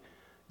 holy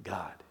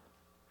God.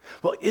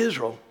 Well,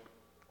 Israel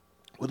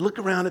would look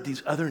around at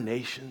these other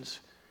nations,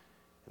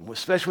 and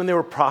especially when they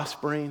were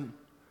prospering,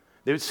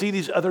 they would see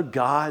these other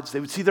gods, they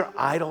would see their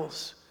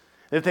idols.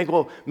 They'd think,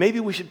 well, maybe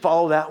we should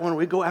follow that one.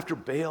 We'd go after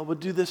Baal. We'll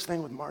do this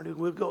thing with Marduk.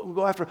 We'll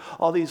go after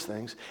all these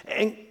things.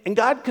 And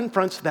God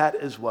confronts that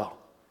as well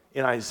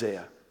in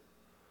Isaiah.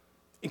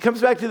 It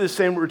comes back to the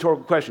same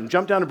rhetorical question.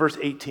 Jump down to verse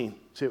 18.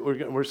 See,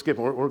 we're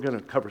skipping. We're going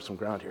to cover some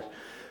ground here.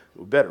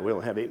 We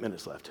only have 8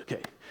 minutes left.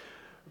 Okay.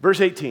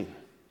 Verse 18.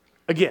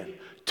 Again,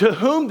 to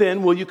whom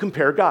then will you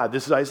compare God?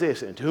 This is Isaiah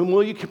saying, to whom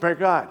will you compare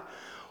God?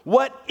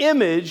 What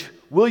image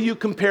will you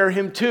compare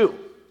him to?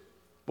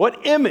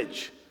 What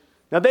image?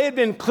 Now, they had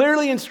been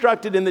clearly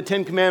instructed in the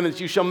Ten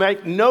Commandments, you shall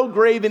make no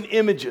graven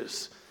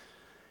images.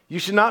 You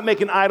should not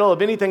make an idol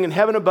of anything in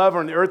heaven above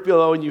or in the earth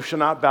below, and you shall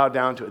not bow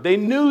down to it. They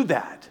knew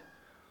that.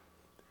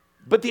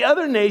 But the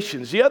other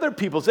nations, the other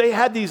peoples, they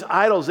had these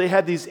idols, they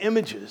had these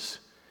images.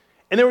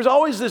 And there was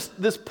always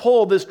this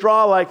pull, this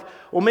draw like,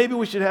 well, maybe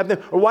we should have them,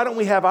 or why don't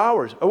we have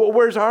ours? Or well,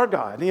 where's our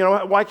God? You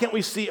know, why can't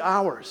we see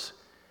ours?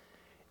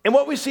 And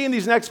what we see in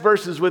these next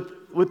verses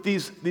with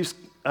these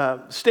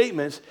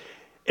statements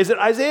is that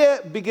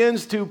Isaiah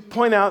begins to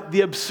point out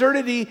the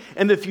absurdity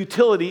and the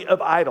futility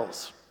of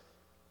idols.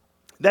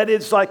 That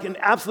it's like an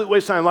absolute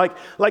waste of time.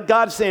 Like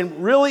God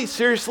saying, really,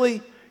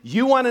 seriously,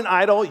 you want an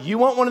idol? You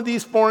want one of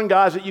these foreign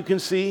gods that you can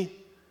see?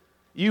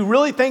 You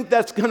really think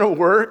that's going to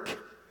work?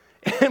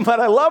 And what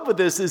I love with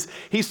this is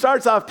he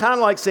starts off kind of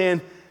like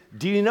saying,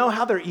 do you know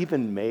how they're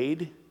even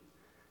made?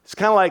 It's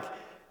kind of like,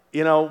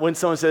 you know, when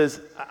someone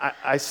says,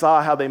 I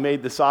saw how they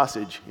made the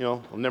sausage, you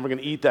know, I'm never going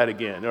to eat that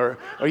again. Or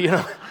you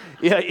know,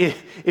 yeah,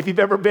 if you've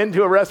ever been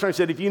to a restaurant and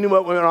said, if you knew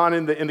what went on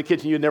in the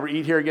kitchen, you'd never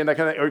eat here again, that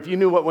kind of, or if you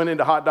knew what went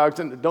into hot dogs,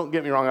 and don't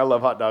get me wrong, I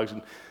love hot dogs,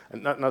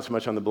 and not so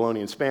much on the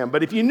bologna and Spam,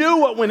 but if you knew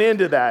what went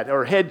into that,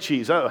 or head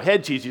cheese,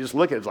 you just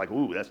look at it, it's like,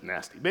 ooh, that's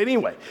nasty. But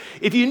anyway,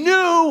 if you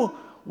knew,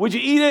 would you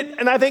eat it?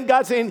 And I think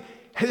God's saying,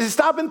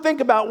 stop and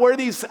think about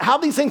how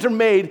these things are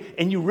made,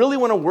 and you really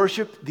want to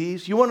worship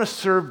these? You want to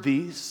serve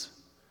these?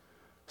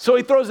 So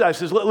he throws it out. He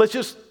says, let's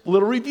just a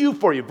little review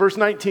for you. Verse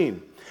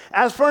 19.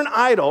 As for an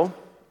idol,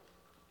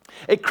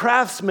 a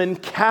craftsman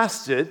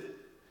casts it,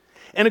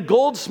 and a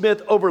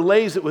goldsmith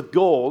overlays it with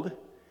gold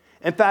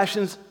and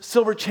fashions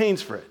silver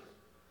chains for it.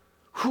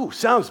 Whew,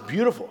 sounds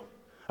beautiful.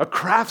 A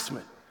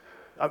craftsman.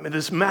 I mean,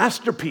 this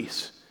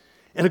masterpiece.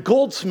 And a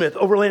goldsmith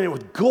overlaying it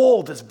with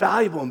gold that's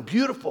valuable and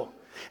beautiful.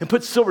 And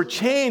puts silver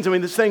chains. I mean,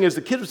 this thing, as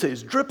the kids would say,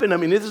 is dripping. I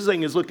mean, this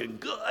thing is looking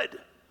good.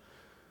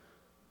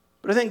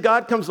 But I think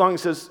God comes along and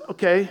says,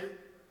 okay,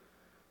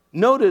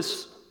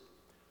 notice,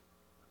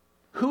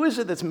 who is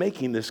it that's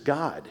making this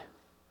God?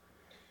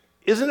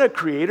 Isn't a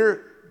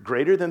creator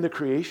greater than the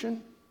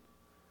creation?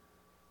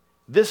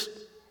 This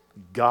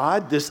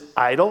God, this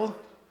idol,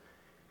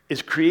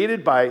 is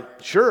created by,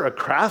 sure, a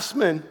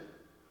craftsman,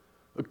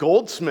 a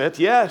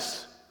goldsmith,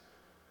 yes.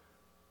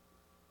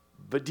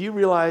 But do you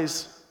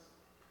realize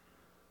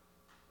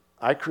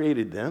I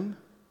created them?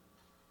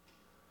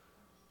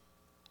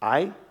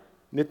 I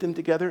knit them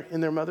together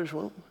in their mother's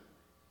womb.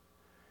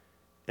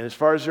 And as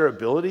far as their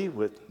ability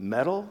with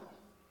metal,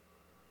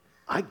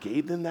 I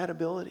gave them that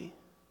ability.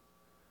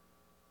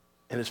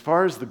 And as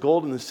far as the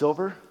gold and the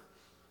silver,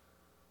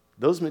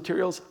 those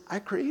materials, I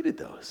created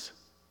those.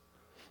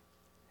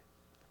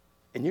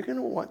 And you're going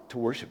to want to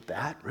worship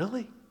that,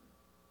 really?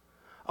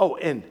 Oh,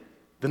 and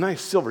the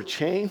nice silver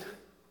chain.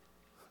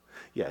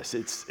 Yes,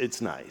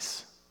 it's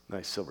nice.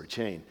 Nice silver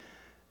chain.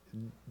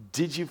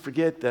 Did you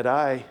forget that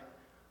I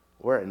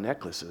wear a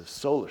necklace of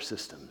solar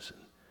systems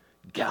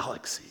and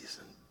galaxies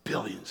and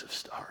billions of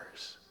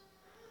stars?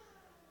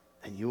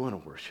 And you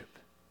want to worship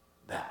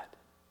that?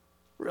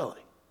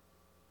 Really?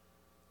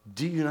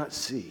 Do you not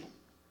see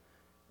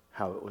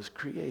how it was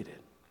created?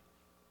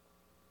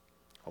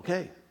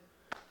 Okay.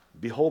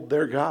 Behold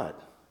their God.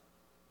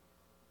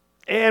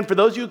 And for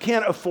those of you who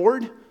can't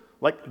afford,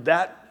 like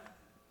that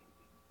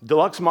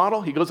deluxe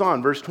model, he goes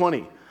on, verse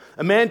 20.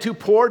 A man too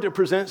poor to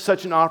present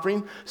such an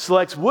offering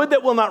selects wood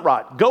that will not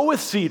rot. Go with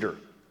cedar.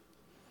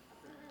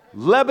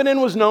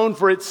 Lebanon was known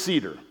for its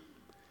cedar.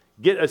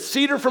 Get a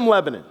cedar from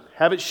Lebanon.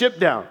 Have it shipped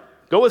down.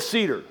 Go with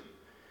cedar.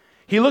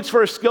 He looks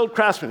for a skilled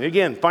craftsman.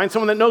 Again, find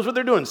someone that knows what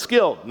they're doing.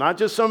 Skilled, not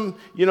just some,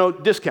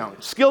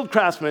 discount. Skilled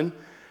craftsman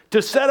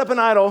to set up an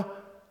idol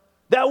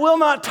that will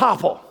not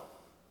topple.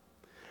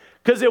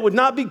 Because it would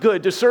not be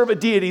good to serve a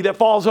deity that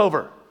falls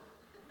over.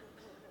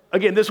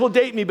 Again, this will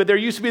date me, but there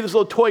used to be this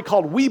little toy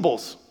called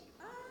Weebles.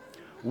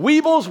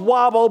 Weebles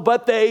wobble,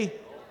 but they...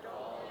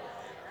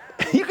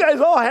 You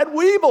guys all had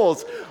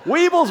Weebles.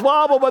 Weebles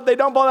wobble, but they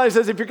don't fall down. He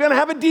says, if you're going to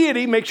have a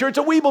deity, make sure it's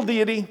a Weeble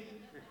deity.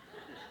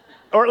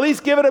 Or at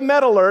least give it a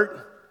med alert.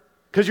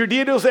 Because your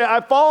deity will say,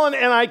 I've fallen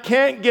and I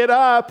can't get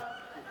up.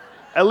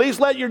 At least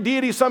let your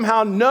deity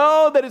somehow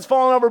know that it's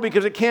fallen over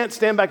because it can't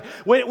stand back.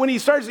 When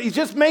he's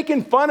just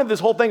making fun of this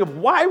whole thing of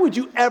why would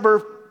you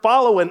ever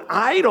follow an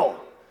idol?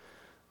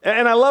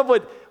 And I love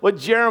what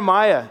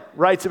Jeremiah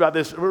writes about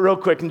this real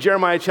quick. In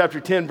Jeremiah chapter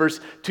 10,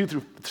 verse 2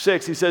 through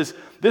 6, he says,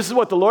 this is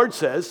what the Lord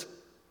says.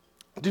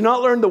 Do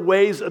not learn the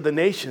ways of the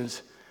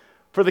nations,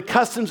 for the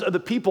customs of the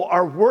people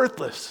are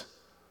worthless.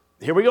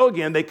 Here we go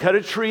again. They cut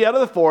a tree out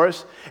of the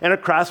forest, and a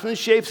craftsman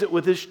shapes it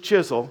with his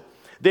chisel.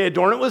 They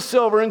adorn it with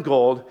silver and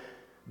gold.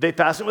 They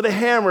fasten it with a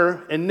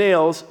hammer and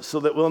nails so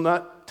that it will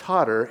not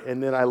totter.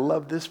 And then I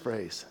love this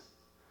phrase.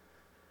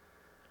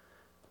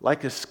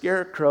 Like a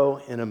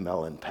scarecrow in a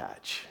melon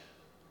patch.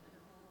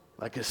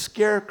 Like a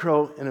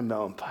scarecrow in a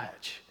melon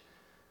patch.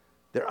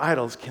 Their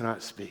idols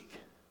cannot speak.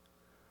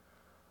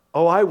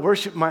 Oh, I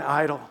worship my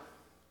idol.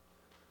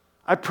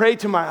 I pray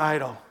to my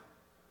idol.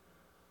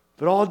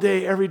 But all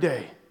day, every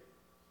day,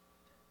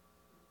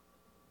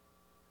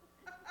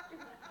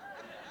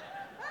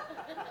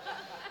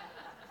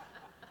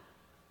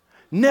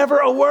 never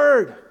a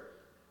word.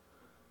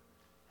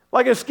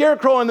 Like a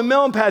scarecrow in the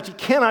melon patch, he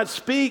cannot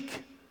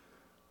speak.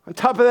 On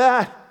top of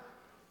that,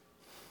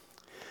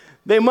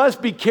 they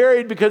must be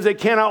carried because they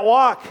cannot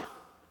walk.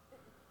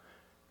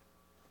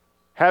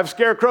 Have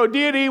scarecrow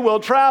deity, will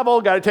travel,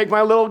 got to take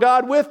my little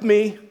God with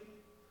me.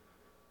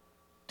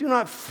 Do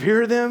not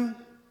fear them.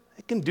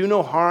 They can do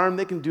no harm,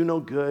 they can do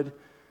no good.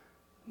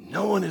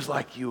 No one is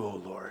like you,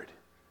 O Lord.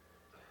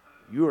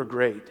 You are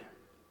great,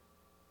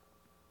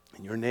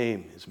 and your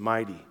name is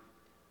mighty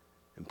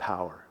in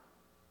power.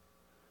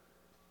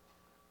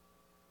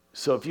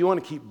 So if you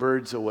want to keep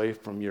birds away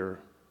from your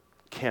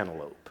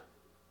cantaloupe,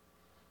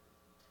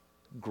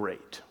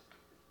 great.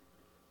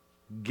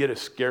 Get a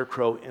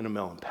scarecrow in a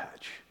melon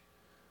patch.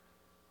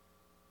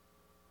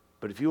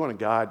 But if you want a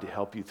God to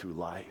help you through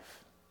life,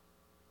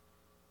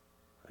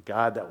 a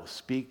God that will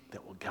speak,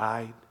 that will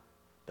guide,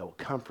 that will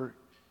comfort,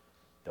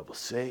 that will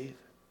save,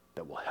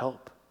 that will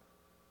help,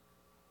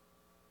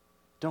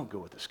 don't go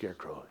with a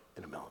scarecrow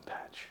in a melon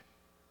patch.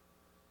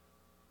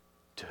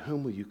 To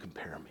whom will you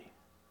compare me?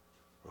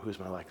 Or who is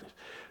my likeness?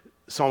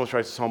 The psalmist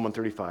writes in Psalm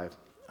 135,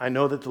 I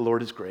know that the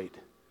Lord is great,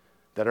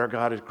 that our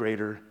God is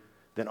greater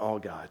than all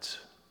gods.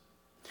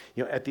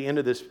 At the end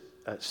of this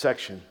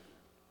section,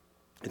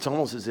 it's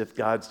almost as if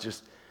God's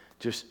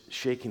just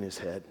shaking his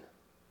head.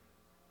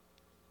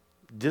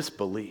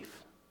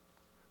 Disbelief.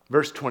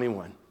 Verse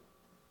 21.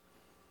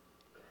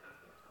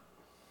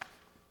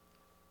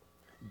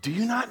 Do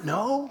you not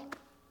know?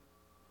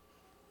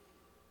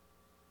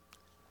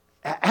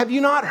 Have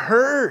you not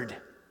heard?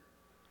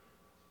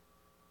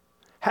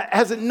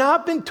 Has it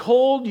not been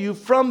told you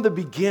from the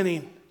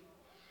beginning?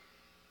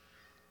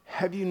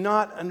 Have you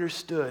not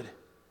understood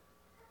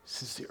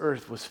since the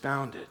earth was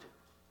founded?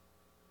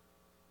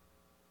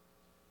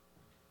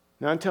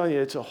 Now I'm telling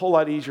you, it's a whole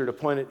lot easier to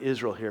point at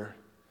Israel here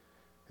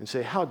and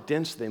say how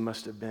dense they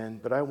must have been.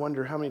 But I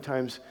wonder how many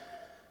times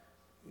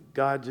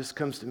God just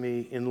comes to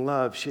me in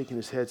love, shaking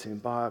his head, saying,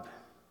 Bob,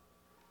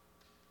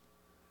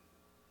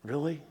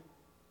 really?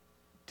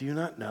 Do you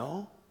not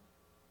know?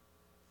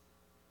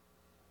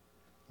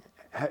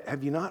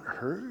 Have you not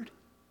heard?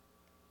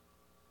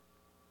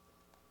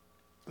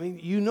 I mean,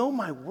 you know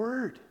my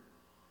word.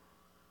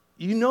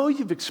 You know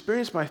you've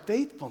experienced my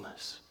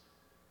faithfulness.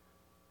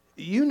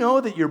 You know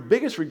that your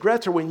biggest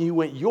regrets are when you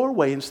went your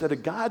way instead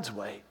of God's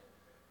way.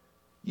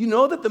 You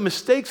know that the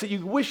mistakes that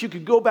you wish you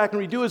could go back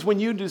and redo is when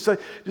you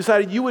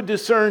decided you would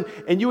discern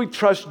and you would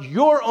trust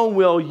your own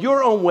will,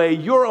 your own way,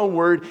 your own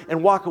word,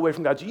 and walk away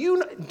from God. Do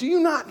you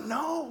not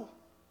know?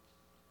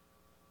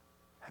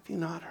 Have you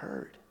not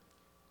heard?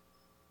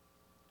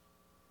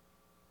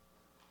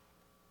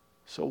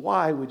 So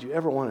why would you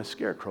ever want a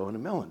scarecrow in a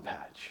melon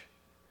patch?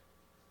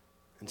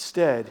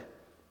 Instead,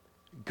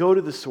 go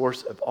to the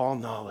source of all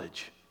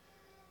knowledge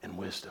and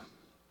wisdom.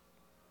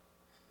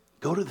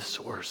 Go to the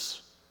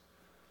source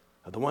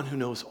of the one who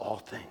knows all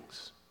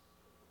things.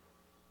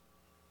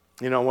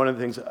 You know, one of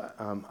the things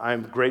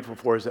I'm grateful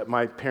for is that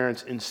my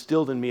parents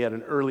instilled in me at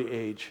an early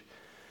age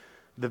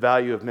the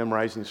value of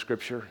memorizing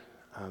Scripture.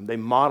 They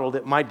modeled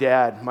it. My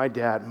dad,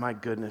 my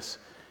goodness,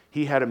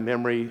 he had a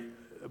memory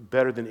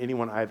better than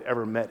anyone I've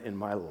ever met in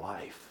my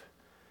life.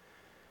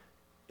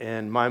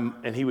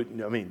 And he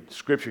would,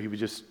 Scripture, he would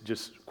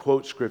just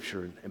quote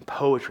Scripture and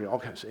poetry, all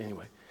kinds of,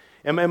 anyway.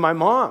 And my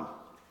mom,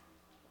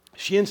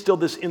 she instilled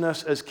this in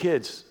us as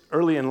kids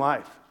early in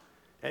life.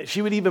 And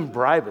she would even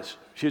bribe us.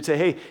 She would say,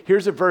 hey,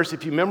 here's a verse.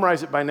 If you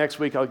memorize it by next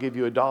week, I'll give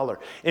you $1.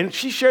 And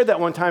she shared that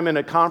one time in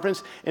a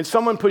conference, and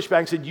someone pushed back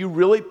and said, you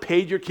really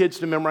paid your kids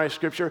to memorize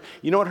Scripture?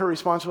 You know what her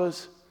response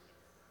was?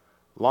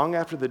 Long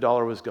after the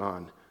 $1 was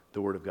gone,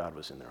 the Word of God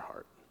was in their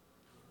heart.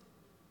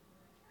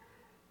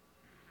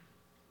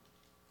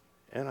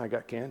 And I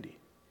got candy.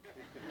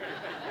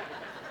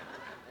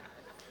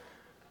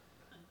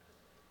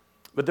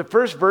 But the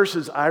first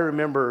verses I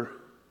remember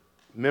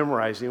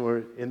memorizing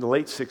were in the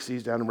late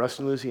 60s down in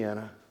Ruston,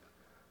 Louisiana.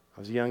 I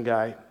was a young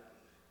guy,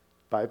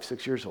 5,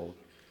 6 years old.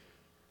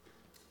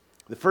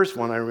 The first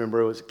one I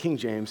remember was King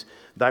James,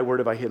 thy word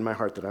have I hid in my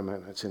heart that I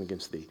might not sin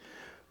against thee.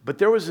 But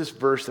there was this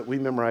verse that we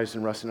memorized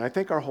in Ruston. I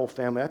think our whole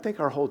family, I think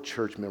our whole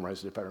church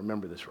memorized it, if I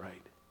remember this right.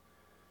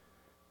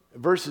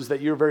 Verses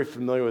that you're very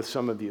familiar with,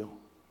 some of you.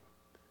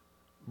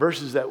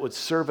 Verses that would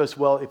serve us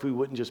well if we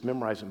wouldn't just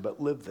memorize them,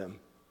 but live them.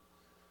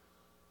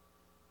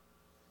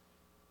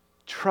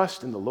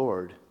 Trust in the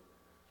Lord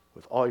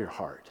with all your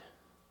heart,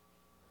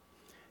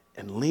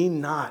 and lean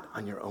not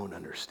on your own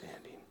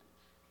understanding.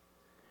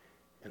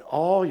 In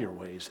all your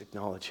ways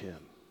acknowledge him.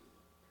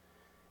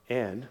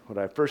 And what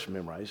I first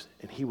memorized,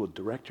 and he will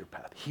direct your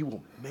path. He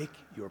will make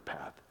your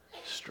path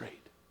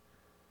straight.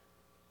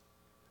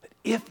 That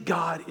if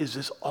God is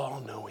this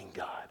all-knowing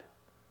God,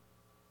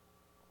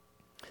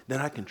 then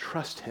I can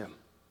trust him,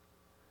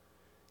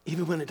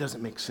 even when it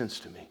doesn't make sense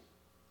to me.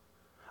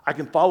 I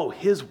can follow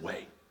his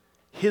way,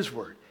 his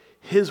word,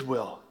 his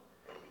will,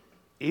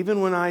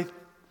 even when I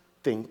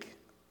think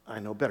I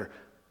know better.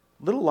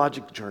 Little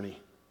logic journey.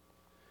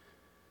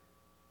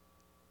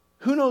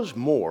 Who knows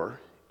more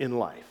in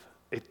life,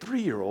 a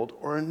 3-year-old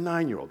or a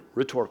 9-year-old?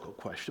 Rhetorical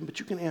question, but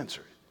you can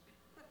answer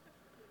it.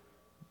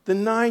 The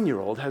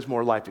 9-year-old has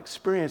more life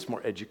experience,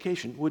 more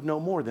education, would know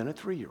more than a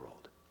 3-year-old.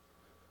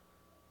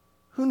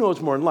 Who knows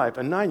more in life,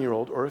 a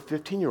 9-year-old or a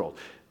 15-year-old?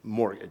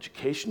 More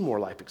education, more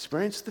life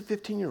experience, the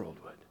 15-year-old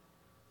would.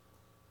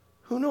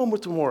 Who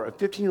knows more, a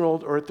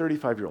 15-year-old or a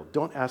 35-year-old?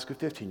 Don't ask a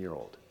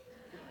 15-year-old.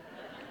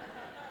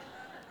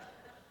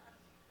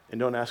 And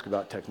don't ask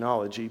about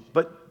technology,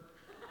 but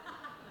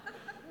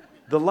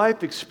the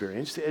life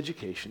experience, the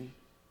education,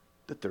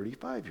 the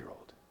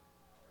 35-year-old.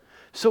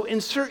 So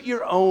insert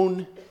your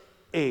own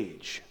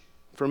age.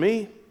 For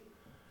me,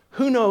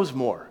 who knows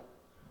more?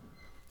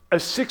 A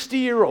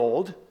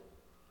 60-year-old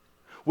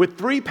with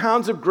 3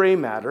 pounds of gray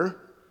matter,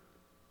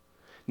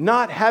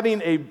 not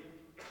having an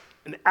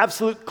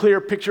absolute clear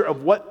picture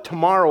of what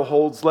tomorrow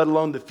holds, let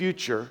alone the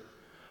future.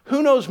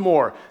 Who knows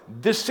more?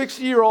 This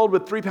 60-year-old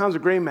with 3 pounds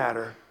of gray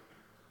matter,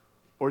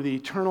 or the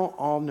eternal,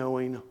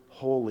 all-knowing,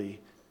 holy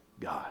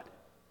God?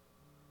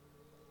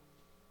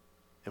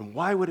 And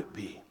why would it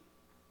be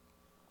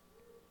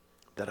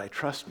that I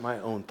trust my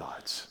own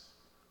thoughts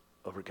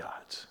over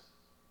God's?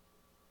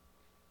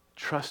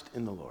 Trust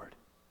in the Lord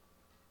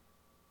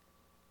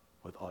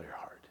with all your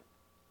heart.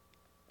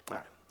 All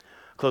right.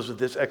 Close with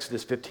this.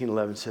 Exodus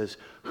 15:11 says,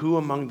 who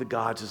among the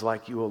gods is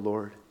like you, O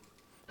Lord?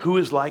 Who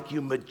is like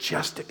you,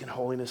 majestic in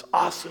holiness,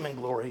 awesome in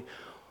glory,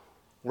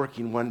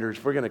 working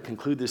wonders? We're going to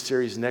conclude this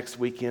series next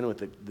weekend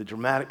with the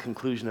dramatic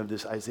conclusion of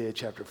this Isaiah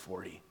chapter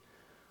 40.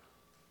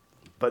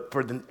 But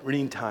for the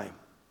meantime,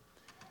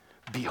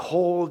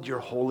 behold your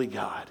holy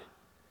God.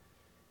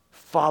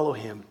 Follow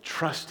him,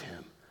 trust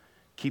him,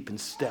 keep in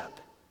step,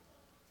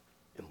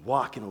 and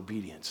walk in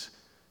obedience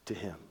to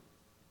him.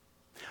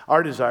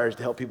 Our desire is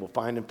to help people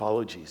find and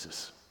follow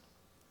Jesus,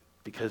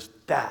 because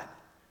that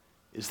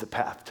is the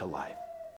path to life.